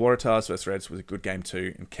 The Waratahs vs Reds was a good game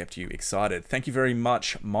too and kept you excited. Thank you very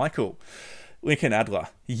much, Michael. Lincoln Adler,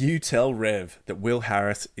 you tell Rev that Will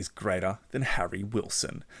Harris is greater than Harry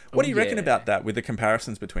Wilson. What do you reckon about that with the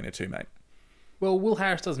comparisons between the two, mate? Well, Will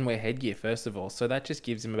Harris doesn't wear headgear, first of all, so that just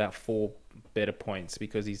gives him about 4 better points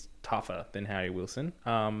because he's tougher than Harry Wilson.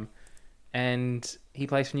 And he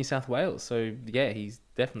plays for New South Wales, so yeah, he's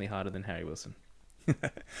definitely harder than Harry Wilson.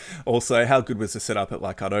 Also, how good was the setup at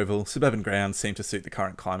Leichhardt Oval? Suburban grounds seem to suit the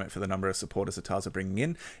current climate for the number of supporters the Tars are bringing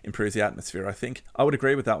in. Improves the atmosphere, I think. I would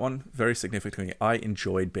agree with that one very significantly. I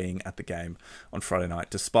enjoyed being at the game on Friday night,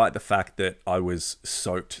 despite the fact that I was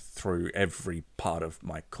soaked through every part of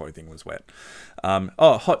my clothing was wet.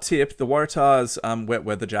 Hot tip, the Waratahs wet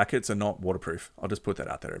weather jackets are not waterproof. I'll just put that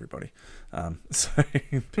out there, everybody. So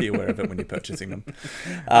be aware of it when you're purchasing them.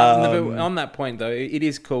 On that point, though, it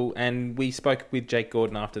is cool, and we spoke with Jake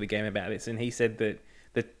Gordon after the game about this, and he said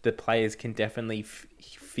that the players can definitely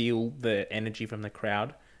feel the energy from the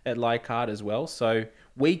crowd at Leichhardt as well. So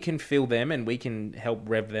we can feel them and we can help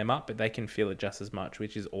rev them up, but they can feel it just as much,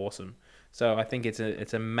 which is awesome. So I think it's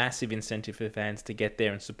a massive incentive for fans to get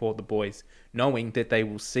there and support the boys, knowing that they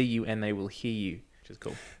will see you and they will hear you, which is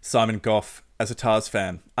cool. Simon Goff, as a Tars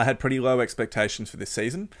fan, I had pretty low expectations for this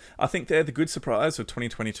season. I think they're the good surprise of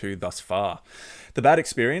 2022 thus far. The bad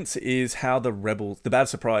surprise is how the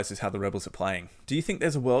Rebels are playing. Do you think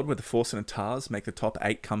there's a world where the Force and the Tars make the top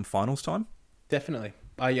 8 come finals time? Definitely.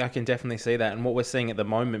 I can definitely see that. And what we're seeing at the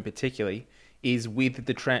moment particularly is with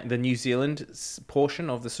the New Zealand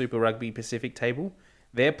portion of the Super Rugby Pacific table,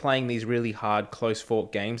 they're playing these really hard,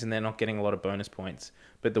 close-fought games, and they're not getting a lot of bonus points.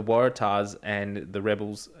 But the Waratahs and the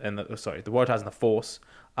Rebels, the Waratahs and the Force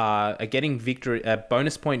are getting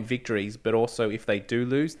bonus point victories. But also, if they do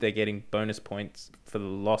lose, they're getting bonus points for the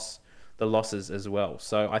losses as well.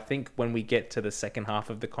 So I think when we get to the second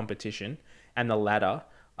half of the competition and the ladder,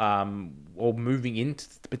 or moving into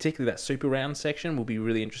particularly that super round section, will be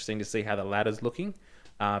really interesting to see how the ladder's looking.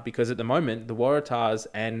 Because at the moment, the Waratahs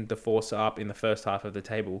and the Force are up in the first half of the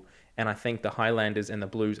table, and I think the Highlanders and the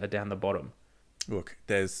Blues are down the bottom. Look,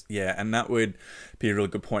 and that would be a really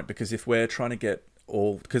good point, because if we're trying to get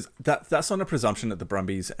because that's on a presumption that the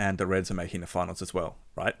Brumbies and the Reds are making the finals as well,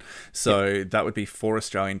 right? So that would be 4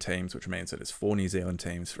 Australian teams, which means that it's 4 New Zealand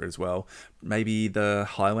teams as well. Maybe the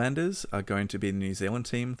Highlanders are going to be the New Zealand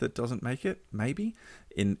team that doesn't make it, maybe,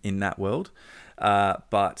 in that world.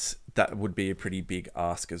 But that would be a pretty big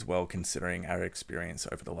ask as well, considering our experience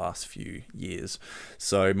over the last few years.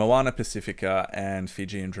 So Moana Pacifica and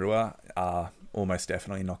Fijian Drua are almost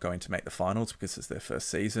definitely not going to make the finals because it's their first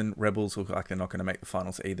season. Rebels look like they're not going to make the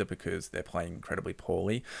finals either because they're playing incredibly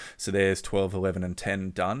poorly. So there's 12, 11 and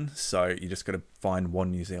 10 done. So you just got to find one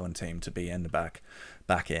New Zealand team to be in the back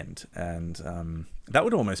end. And that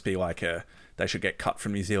would almost be like they should get cut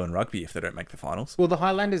from New Zealand rugby if they don't make the finals. Well, the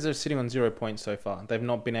Highlanders are sitting on 0 points so far. They've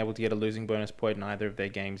not been able to get a losing bonus point in either of their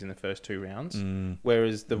games in the first 2 rounds.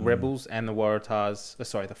 Whereas the Rebels and the Waratahs,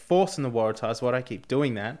 the Force and the Waratahs, why do I keep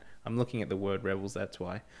doing that? I'm looking at the word Rebels, that's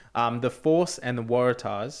why. The Force and the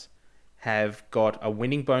Waratahs have got a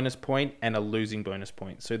winning bonus point and a losing bonus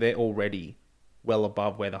point. So they're already well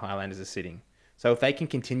above where the Highlanders are sitting. So if they can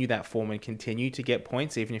continue that form and continue to get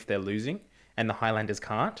points, even if they're losing, and the Highlanders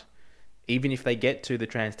can't, even if they get to the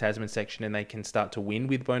Trans-Tasman section and they can start to win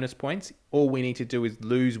with bonus points, all we need to do is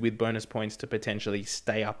lose with bonus points to potentially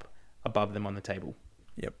stay up above them on the table.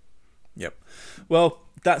 Yep. Well,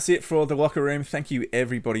 that's it for the locker room. Thank you,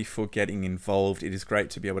 everybody, for getting involved. It is great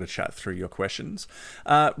to be able to chat through your questions.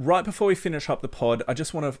 Right before we finish up the pod, I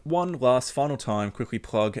just want to, one last final time, quickly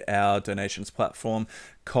plug our donations platform,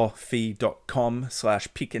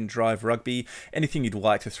 coffee.com/pickanddriverugby. Anything you'd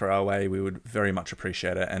like to throw our way, we would very much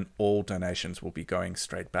appreciate it, and all donations will be going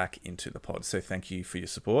straight back into the pod. So thank you for your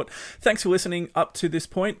support. Thanks for listening up to this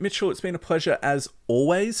point. Mitchell, it's been a pleasure as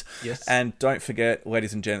always. Yes. And don't forget,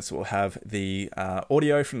 ladies and gents, we'll have the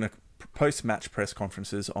audio from the post-match press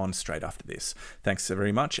conferences on straight after this. Thanks so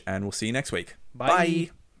very much, and we'll see you next week.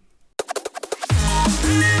 Bye.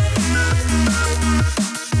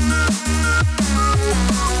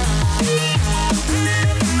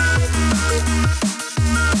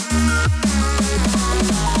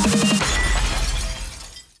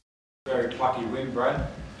 Very plucky win, Brad.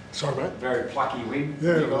 Sorry, mate. Very plucky win.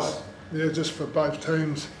 Yeah, for it you was, guys. yeah, just for both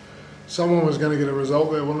teams. Someone was going to get a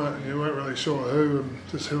result there, wasn't it? And you weren't really sure who, and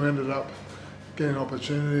just who ended up getting an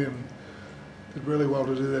opportunity and did really well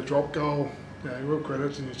to do their drop goal. You know, real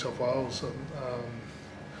credit to New South Wales. And,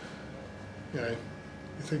 you know, you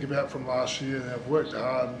think about from last year, they've worked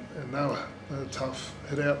hard and they were tough,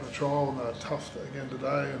 hit out in the trial, and they were tough again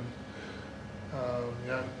today. And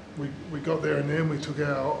you know, we got there in the end. We took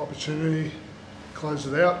our opportunity, closed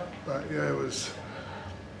it out. But yeah, it was.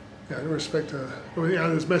 You know, in respect to, you know,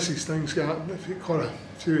 there's messy things going, quite a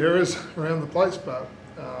few errors around the place, but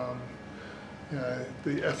you know,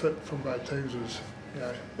 the effort from both teams was, you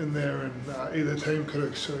know, in there, and either team could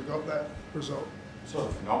have sort of got that result. Sort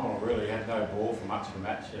of phenomenal, really. You had no ball for much of the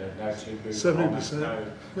match. You had no two boots, 70%. no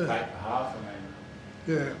Yeah. take for half. I mean,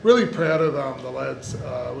 Yeah, really proud of the lads.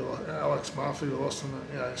 Alex Murphy, we lost him,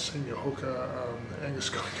 you know, senior hooker. Angus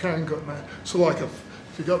Coyne got no. So like if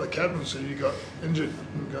you got the captaincy, you got injured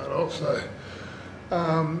and got off. So you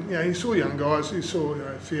know, you saw young guys. You saw, you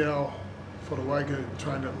know, Fial Fotuwaiga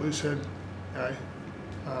trained at Loosehead. You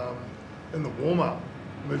know, in the warm up,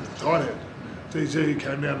 moved to tight head. DZ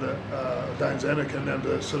came down to Dane Zander came down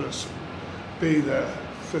to sort of be the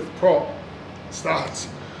fifth prop. Starts.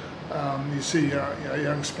 You see, you know,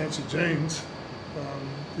 young Spencer Jeans.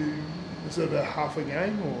 Is it about half a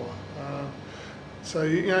game or? So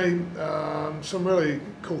you know, some really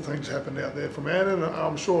cool things happened out there from Anna, and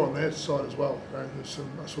I'm sure on their side as well. You know,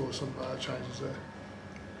 I saw some changes there.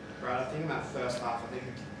 Right, I think in that first half, I think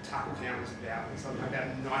the tackle count was about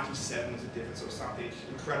 97 was a difference or something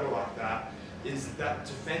incredible like that. Is that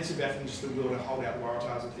defensive effort and just the will to hold out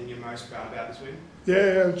Waratahs the thing you're most proud about this win?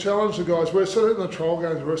 Yeah, challenge the guys. We're sort of in the trial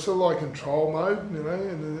games. We're sort of like in trial mode, you know,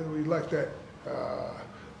 and we lack that.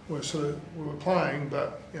 We were playing,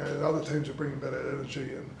 but you know, the other teams are bringing better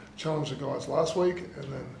energy and challenge the guys last week,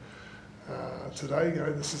 and then today, you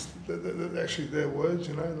know, this is actually their words,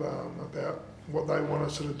 you know, about what they want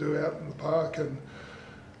to sort of do out in the park, and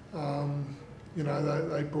you know,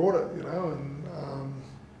 they brought it, you know, and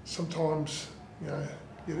sometimes, you know,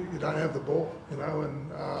 you don't have the ball, you know,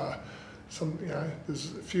 and you know,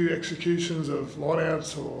 there's a few executions of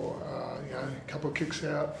lineouts or you know, a couple of kicks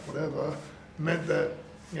out, whatever, meant that,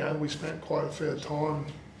 you know, we spent quite a fair time,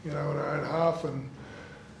 you know, in our own half, and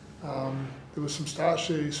there was some starts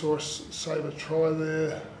there. You saw us save a try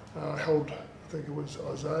there, held, I think it was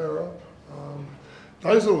Isaiah up.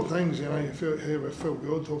 Those little things, you know, you feel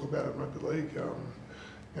good, talk about it in rugby league. You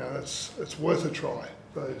know, it's worth a try.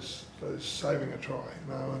 Those saving a try,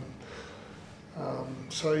 you know,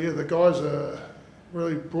 and so yeah, the guys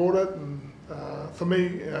really brought it, and for me,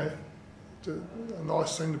 you know, a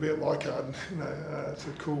nice thing to be at Leichhardt. You know, it's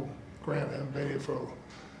a cool ground. I haven't been here for a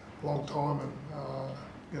long time, and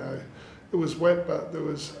you know, it was wet, but there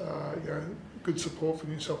was you know, good support for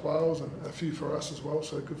New South Wales and a few for us as well.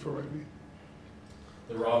 So good for rugby.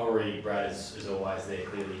 The rivalry, Brad, is always there.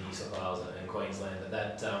 Clearly, New South Wales and Queensland, but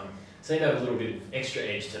that seemed to have a little bit of extra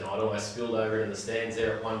edge tonight. Almost spilled over in the stands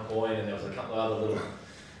there at one point, and there was a couple of other little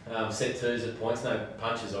set twos at points. No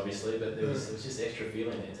punches, obviously, but there was just extra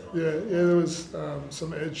feeling there tonight. Yeah, there was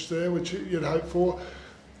some edge there, which you'd hope for.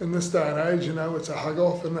 In this day and age, you know, it's a hug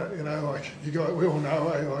off, isn't it? You know, like we all know,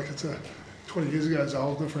 like it's 20 years ago, it's a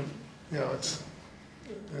whole different. You know,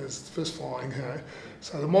 there's fist flying. You know,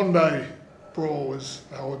 so the modern day brawl was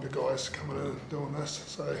a whole heap of guys coming in and doing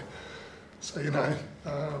this. So you know,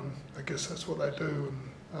 I guess that's what they do,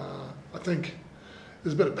 and I think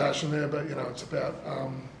there's a bit of passion there, but it's about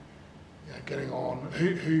getting on.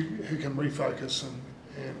 Who can refocus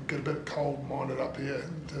and get a bit cold-minded up here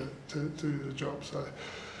to do the job. So,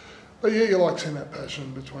 but yeah, you like seeing that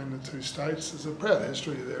passion between the two states. There's a proud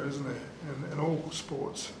history there, isn't there, in all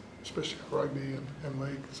sports, especially rugby and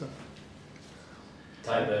league. So.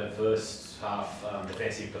 Take the first half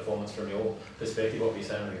defensive performance from your perspective. What were you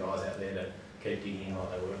saying to the guys out there to keep digging in like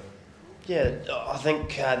they were? Yeah, I think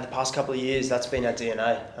the past couple of years that's been our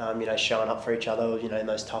DNA. Showing up for each other. In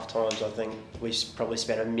those tough times, I think we probably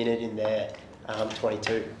spent a minute in there,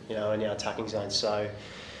 22. In our attacking zone. So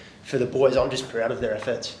for the boys, I'm just proud of their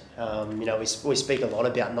efforts. We speak a lot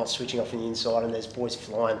about not switching off on the inside, and there's boys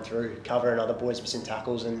flying through, covering other boys missing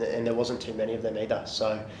tackles, and there wasn't too many of them either.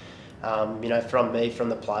 So. From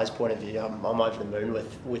the players' point of view, I'm over the moon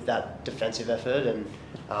with that defensive effort, and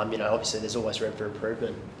obviously there's always room for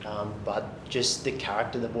improvement. But just the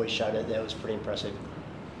character the boys showed out there was pretty impressive.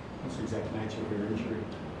 What's the exact nature of your injury?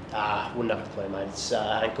 Wouldn't have a clue, mate. It's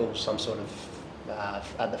ankle, some sort of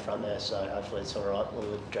at the front there, so hopefully it's all right.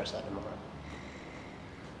 We'll address that tomorrow.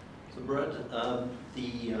 So Brad, do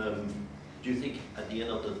you think at the end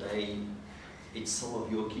of the day, it's some of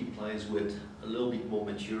your key players with a little bit more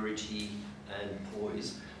maturity and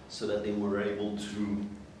poise so that they were able to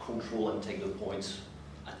control and take the points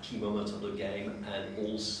at key moments of the game and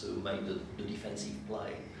also make the defensive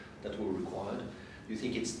play that were required? Do you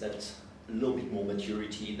think it's that a little bit more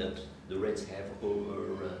maturity that the Reds have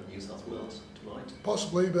over New South Wales tonight?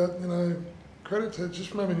 Possibly, but credit to,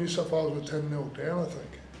 just remember New South Wales were 10-0 down, I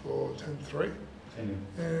think, or 10-3.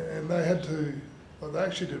 And they had to, they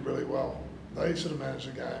actually did really well. They sort of managed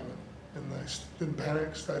the game and they didn't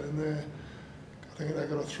panic, stayed in there. I think they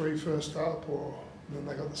got a 3 first up, and then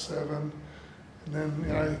they got the 7. And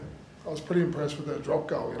then, I was pretty impressed with their drop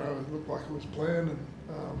goal. It looked like it was planned, and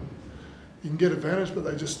you can get advantage, but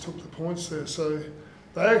they just took the points there. So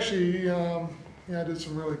they actually, did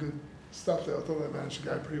some really good stuff there. I thought they managed the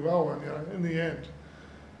game pretty well, and in the end,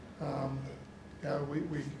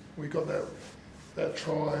 we got that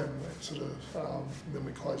try and sort of then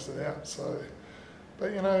we closed it out. So,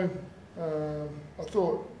 but I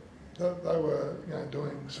thought that they were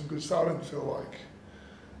doing some good stuff. I didn't feel like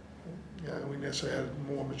we necessarily had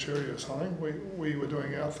more maturity or something. We were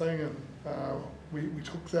doing our thing, and we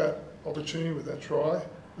took that opportunity with that try,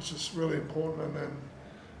 which is really important,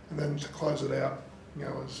 and then to close it out,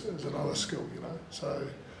 is another skill, So,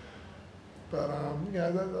 but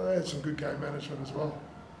they had some good game management as well.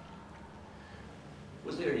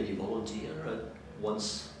 Was there any volunteer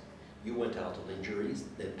once you went out on injuries,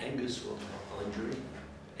 then Angus went out on injury?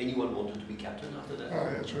 Anyone wanted to be captain after that? Oh,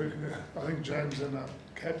 yeah, true. Yeah. I think James ended up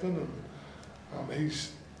captain, and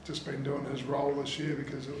he's just been doing his role this year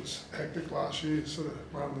because it was hectic last year, sort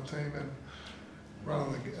of running the team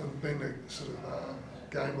and being the sort of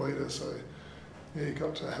game leader. So, yeah, he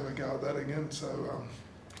got to have a go at that again. So,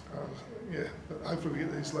 but hopefully we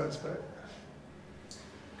get these lads back.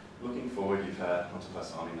 Looking forward, you've had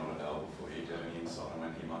Montepasami not available for you. Do you have any insight on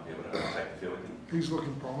when he might be able to take the field again? He's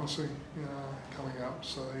looking promising, coming up.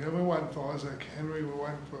 So we're waiting for Isaac Henry, we're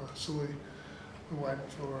waiting for Silly, we're waiting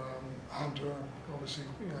for Hunter, obviously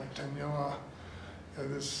Tanyella.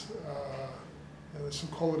 There's some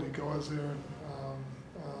quality guys there, and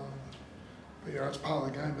but it's part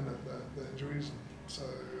of the game, and the injuries. And so,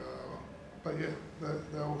 but yeah,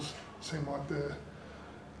 they all seem like they're.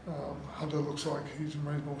 Hunter looks like he's in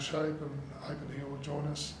reasonable shape, and hoping he will join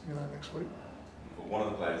us, next week. Well, one of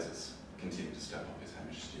the players that's continued to step up is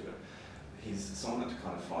Hamish Stewart. He's someone that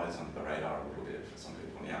kind of flies under the radar a little bit for some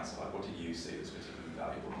people on the outside. What do you see as particularly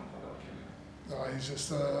valuable in a player like him? He's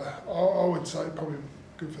just, I would say probably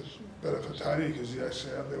better for Tony because he's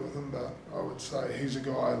actually out there with him, but I would say he's a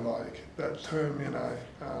guy like that term,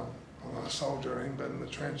 I'm not a soldier, but in the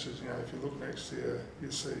trenches, if you look next to you,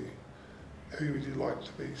 you see who would you like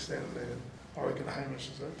to be standing there? I reckon Hamish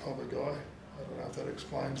is that type of guy. I don't know if that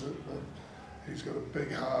explains it, but he's got a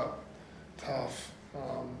big heart, tough,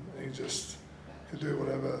 he just can do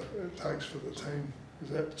whatever it takes for the team. Does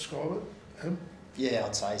that describe it, him? Yeah,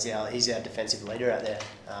 I'd say he's our defensive leader out there.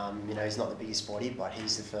 He's not the biggest body, but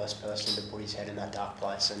he's the first person to put his head in that dark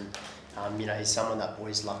place, and he's someone that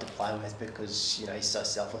boys love to play with because he's so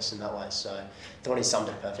selfless in that way. So I thought he summed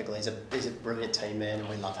it perfectly. He's a brilliant team man, and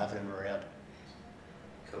we love having him around.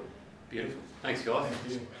 Cool, beautiful. Thanks, guys.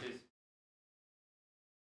 Thank you.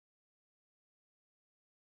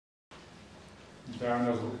 Darren,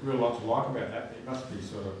 there was a real lot to like about that. It must be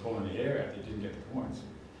sort of pulling the hair out that you didn't get the points.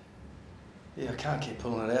 Yeah, I can't keep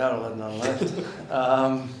pulling it out. I've had none left.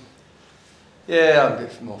 I'm a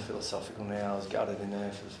bit more philosophical now. I was gutted in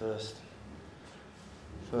there for the first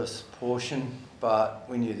first portion, but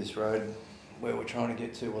we knew this road where we're trying to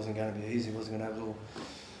get to wasn't going to be easy, wasn't going to have little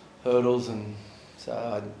hurdles, and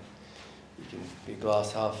so you can be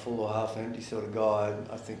glass half full or half empty sort of guy.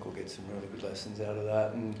 I think we'll get some really good lessons out of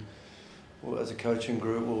that, and as a coaching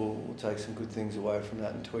group we'll take some good things away from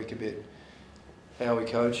that and tweak a bit how we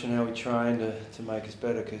coach and how we train to make us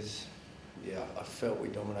better, because I felt we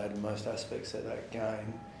dominated most aspects of that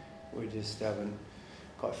game. We just haven't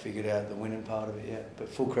quite figured out the winning part of it yet. But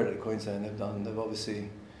full credit to Queensland, they've obviously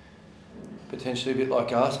potentially a bit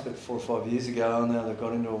like us, but 4 or 5 years ago, and now they've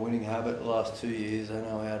got into a winning habit. The last 2 years, they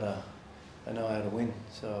know how to win.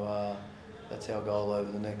 So that's our goal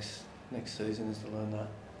over the next season, is to learn that.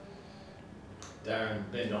 Darren,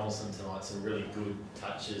 Ben Donaldson tonight, some really good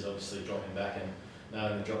touches, obviously dropping back and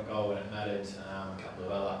nailing the drop goal when it mattered. A couple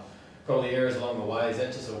of other probably errors along the way. Is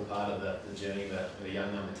that just all part of the journey that with a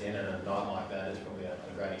young number 10, and a night like that is probably a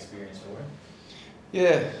great experience for him?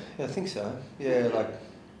 Yeah, I think so.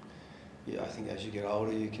 I think as you get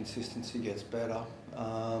older, your consistency gets better.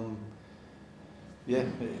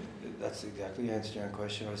 That's exactly the answer to your own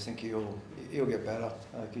question. I just think he'll get better.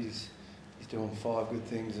 Like he's doing 5 good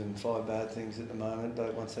things and 5 bad things at the moment.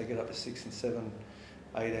 But once they get up to 6 and 7,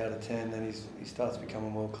 8 out of 10, then he starts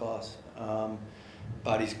becoming world class.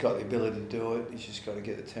 But he's got the ability to do it. He's just got to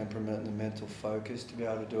get the temperament and the mental focus to be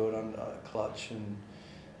able to do it on clutch and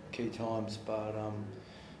key times. But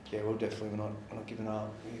we're not giving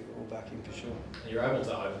up. We'll back him for sure. You're able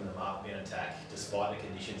to open them up in attack despite the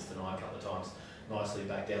conditions tonight a couple of times. Nicely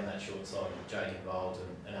back down that short side with Jake involved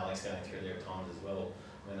and Alex going through there at times as well.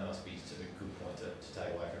 I mean, that must be a good point to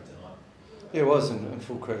take away from tonight. Yeah, it was, and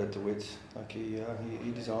full credit to Witts. Like he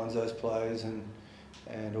designs those plays and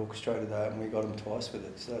orchestrated that, and we got him twice with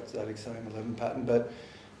it. So that's that same 11 pattern. But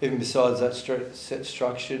even besides that set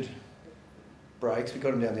structured breaks, we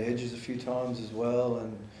got him down the edges a few times as well,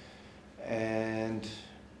 and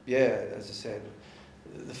as I said,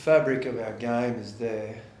 the fabric of our game is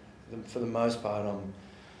there. For the most part,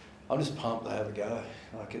 I'm just pumped they have a go.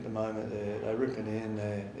 Like at the moment, they're ripping in,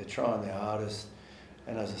 they're trying their hardest,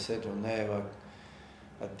 and as I said to them there, like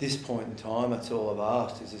at this point in time, that's all I've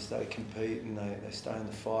asked, is just they compete and they stay in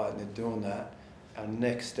the fight, and they're doing that. Our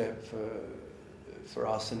next step for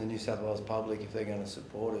us and the New South Wales public, if they're going to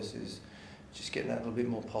support us, is just getting that little bit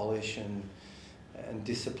more polish and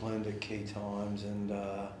disciplined at key times, and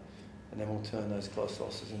then we'll turn those close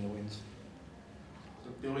losses into wins. So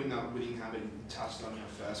building that winning habit, you touched on your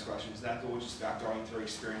first question, is that all just about going through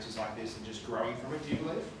experiences like this and just growing from it, do you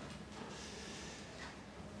believe?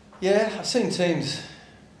 Yeah, I've seen teams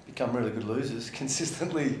become really good losers,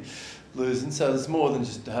 consistently losing, so there's more than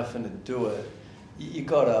just having to do it. You've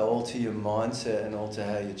got to alter your mindset and alter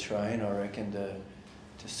how you train, I reckon, to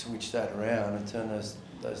switch that around and turn those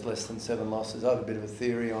less than 7 losses. I have a bit of a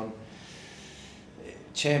theory on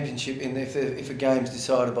championship, and if a game's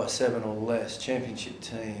decided by 7 or less, championship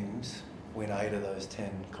teams win 8 of those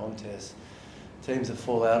 10 contests. Teams that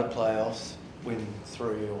fall out of playoffs win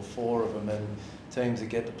 3 or 4 of them, and teams that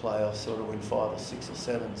get to playoffs sort of win 5 or 6 or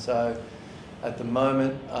 7. So at the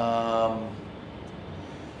moment,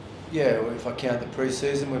 if I count the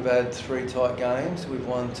pre-season, we've had 3 tight games. We've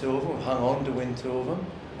won 2 of them. We've hung on to win 2 of them,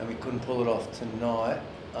 and we couldn't pull it off tonight.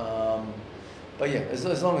 But as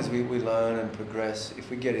long as we learn and progress, if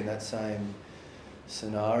we get in that same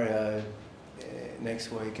scenario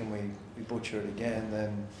next week and we butcher it again,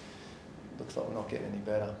 then it looks like we're not getting any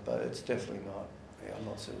better. But it's definitely not. I'm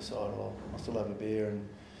not suicidal. I'll still have a beer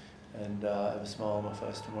and have a smile on my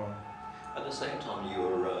face tomorrow. At the same time,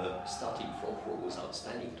 your starting front row was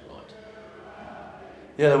outstanding tonight.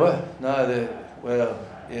 Yeah, they were. No,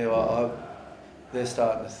 they're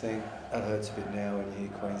starting to think. That hurts a bit now when you hear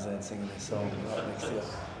Queensland singing their song right next to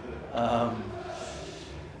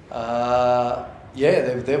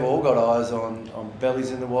you. They've all got eyes on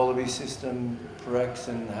Bellies in the Wallaby system. Rex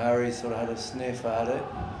and Harry sort of had a sniff at it.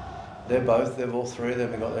 They've all 3 of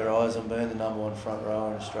them have got their eyes on being the number 1 front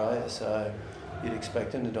rower in Australia. So you'd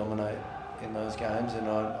expect them to dominate in those games, and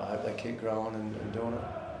I hope they keep growing and doing it.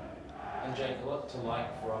 And Jake, a lot to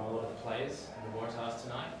like from a lot of the players in the Waratahs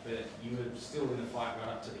tonight, but you were still in the fight right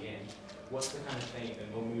up to the end. What's the kind of thing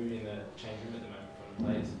or mood in the change room at the moment from the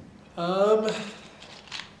players?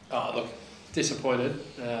 Look, disappointed.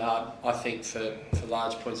 I think for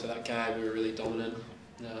large points of that game, we were really dominant.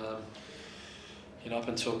 Up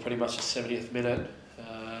until pretty much the 70th minute,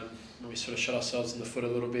 we sort of shot ourselves in the foot a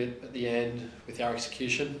little bit at the end with our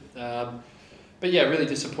execution. Really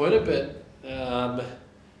disappointed. But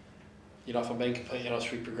if I'm being completely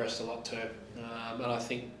honest, we progressed a lot too, and I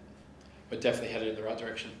think we're definitely headed in the right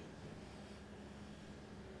direction.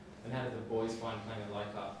 And how did the boys find playing at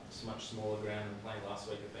Leichhardt? It's a much smaller ground than playing last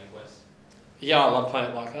week at Bankwest. Yeah, I love playing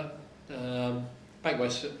at Leichhardt.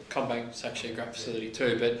 Combank's actually a great facility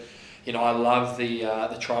too, but I love the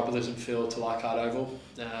tribalism feel to Leichhardt Oval.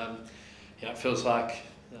 It feels like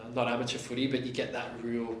not amateur footy, but you get that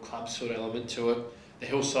real club sort of element to it. The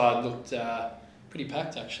hillside looked pretty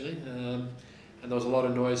packed actually, and there was a lot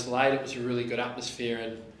of noise late. It was a really good atmosphere,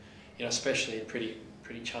 and especially in pretty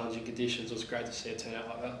challenging conditions. It was great to see it turn out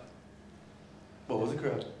like that. What was the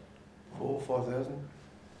crowd? 4,000,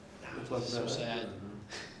 5,000? So sad.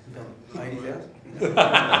 80,000?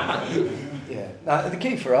 Yeah. No, the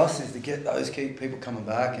key for us is to get those key people coming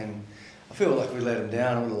back, and I feel like we let them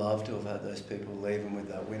down. I would love to have had those people leaving with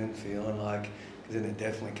that winning feeling, because then they're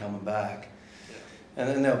definitely coming back. And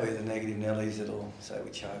then there'll be the negative Nellies that'll say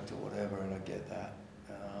we choked or whatever, and I get that.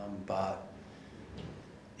 But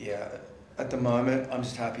yeah, at the moment, I'm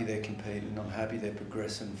just happy they're competing. I'm happy they're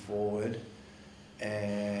progressing forward.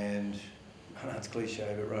 And I know it's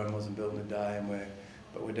cliche, but Rome wasn't built in a day,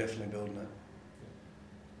 but we're definitely building it.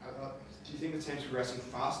 Do you think the team's progressing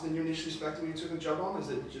faster than you initially expected when you took the job on? Are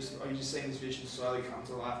you just seeing this vision slowly come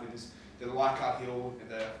to life with the Leichhardt Hill and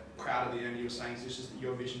the crowd at the end? You were saying, is this just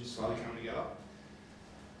your vision slowly coming together?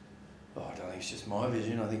 Oh, I don't think it's just my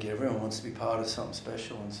vision. I think everyone wants to be part of something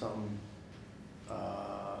special and something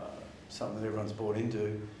that everyone's bought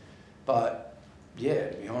into. But yeah,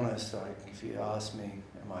 to be honest, if you ask me,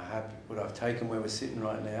 am I happy? Would I've taken where we're sitting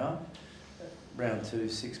right now? Round 2,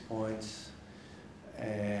 6 points,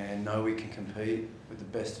 and know we can compete with the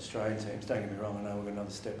best Australian teams. Don't get me wrong, I know we've got another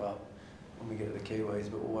step up when we get to the Kiwis,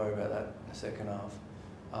 but we'll worry about that in the second half.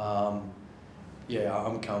 Yeah,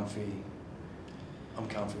 I'm comfy. I'm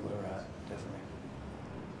comfy where we're at, definitely.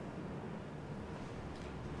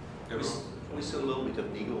 We saw a little bit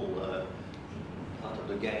of niggle part of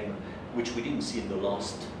the game, which we didn't see in the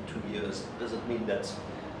last 2 years. Does it mean that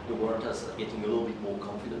the Waratahs are getting a little bit more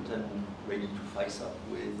confident and ready to face up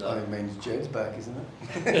with... I think it means Jed's back, isn't it?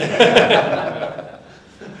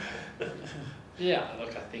 Yeah,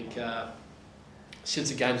 look, I think since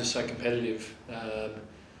the games are so competitive,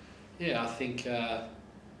 I think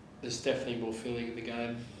there's definitely more feeling in the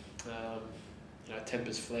game.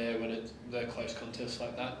 Tempers flare when they're close contests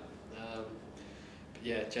like that. But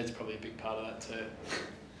yeah, Jed's probably a big part of that too.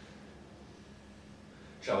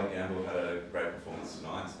 Charlie Gamble had a great performance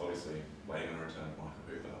tonight. It's obviously waiting on the return of Michael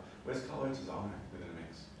Hooper. Where's Carlo Tizano within the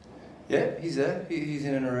mix? Yeah, he's there. He's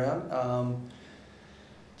in and around.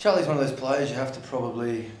 Charlie's one of those players you have to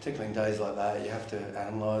probably, particularly in days like that, you have to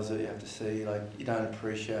analyse it, you have to see, you don't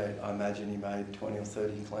appreciate, I imagine he made 20 or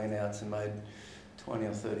 30 clean-outs and made 20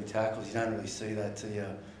 or 30 tackles. You don't really see that till you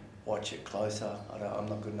watch it closer. I'm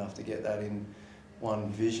not good enough to get that in one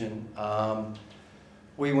vision.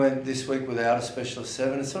 We went this week without a specialist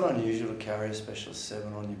 7. It's not unusual to carry a specialist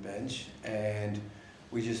 7 on your bench, and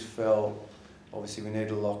we just felt, obviously we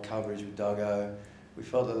needed a lot of coverage with Duggo. We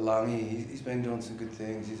felt that Lungy, he's been doing some good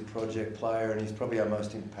things. He's a project player, and he's probably our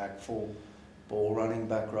most impactful ball running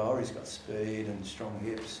back rower. He's got speed and strong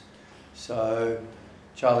hips. So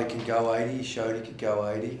Charlie can go 80. He showed he could go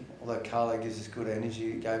 80. Although Carlo gives us good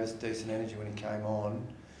energy, he gave us decent energy when he came on.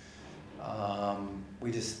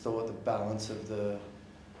 We just thought the balance of the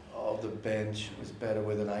bench was better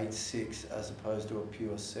with an 8-6 as opposed to a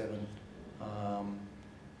pure 7.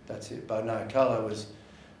 That's it. But no, Carlo was...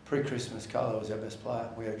 Pre-Christmas, Carlo was our best player.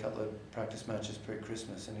 We had a couple of practice matches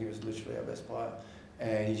pre-Christmas and he was literally our best player.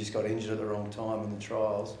 And he just got injured at the wrong time in the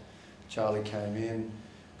trials. Charlie came in,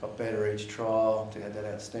 got better each trial. He had that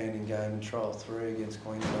outstanding game in trial 3 against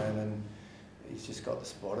Queensland, and he's just got the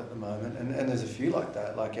spot at the moment. And there's a few like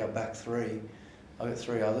that, like our back 3. I've got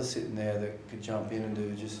 3 others sitting there that could jump in and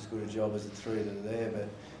do just as good a job as the 3 that are there, but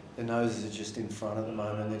their noses are just in front at the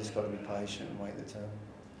moment. They just got to be patient and wait their turn.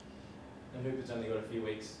 And Hooper's only got a few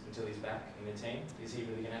weeks until he's back in the team. Is he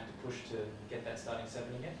really going to have to push to get that starting 7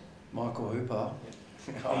 again? Michael Hooper?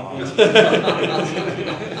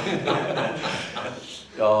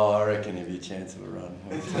 Oh, I reckon he'll be a chance of a run.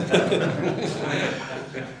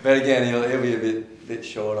 But again, he'll be a bit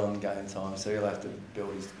short on game time, so he'll have to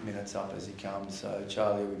build his minutes up as he comes. So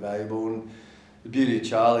Charlie will be valuable. And the beauty of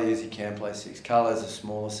Charlie is he can play 6. Carlo's a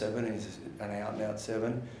smaller 7, he's an out-and-out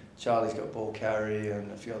 7. Charlie's got ball carry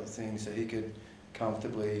and a few other things, so he could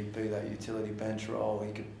comfortably be that utility bench role.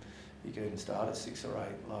 He could even start at 6 or 8.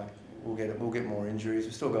 We'll get more injuries.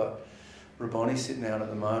 We've still got Raboni sitting out at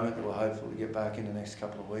the moment that we'll hopefully get back in the next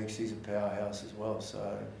couple of weeks. He's a powerhouse as well.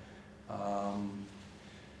 So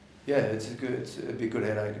it'd be a good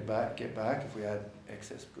headache to get back if we had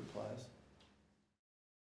excess good players.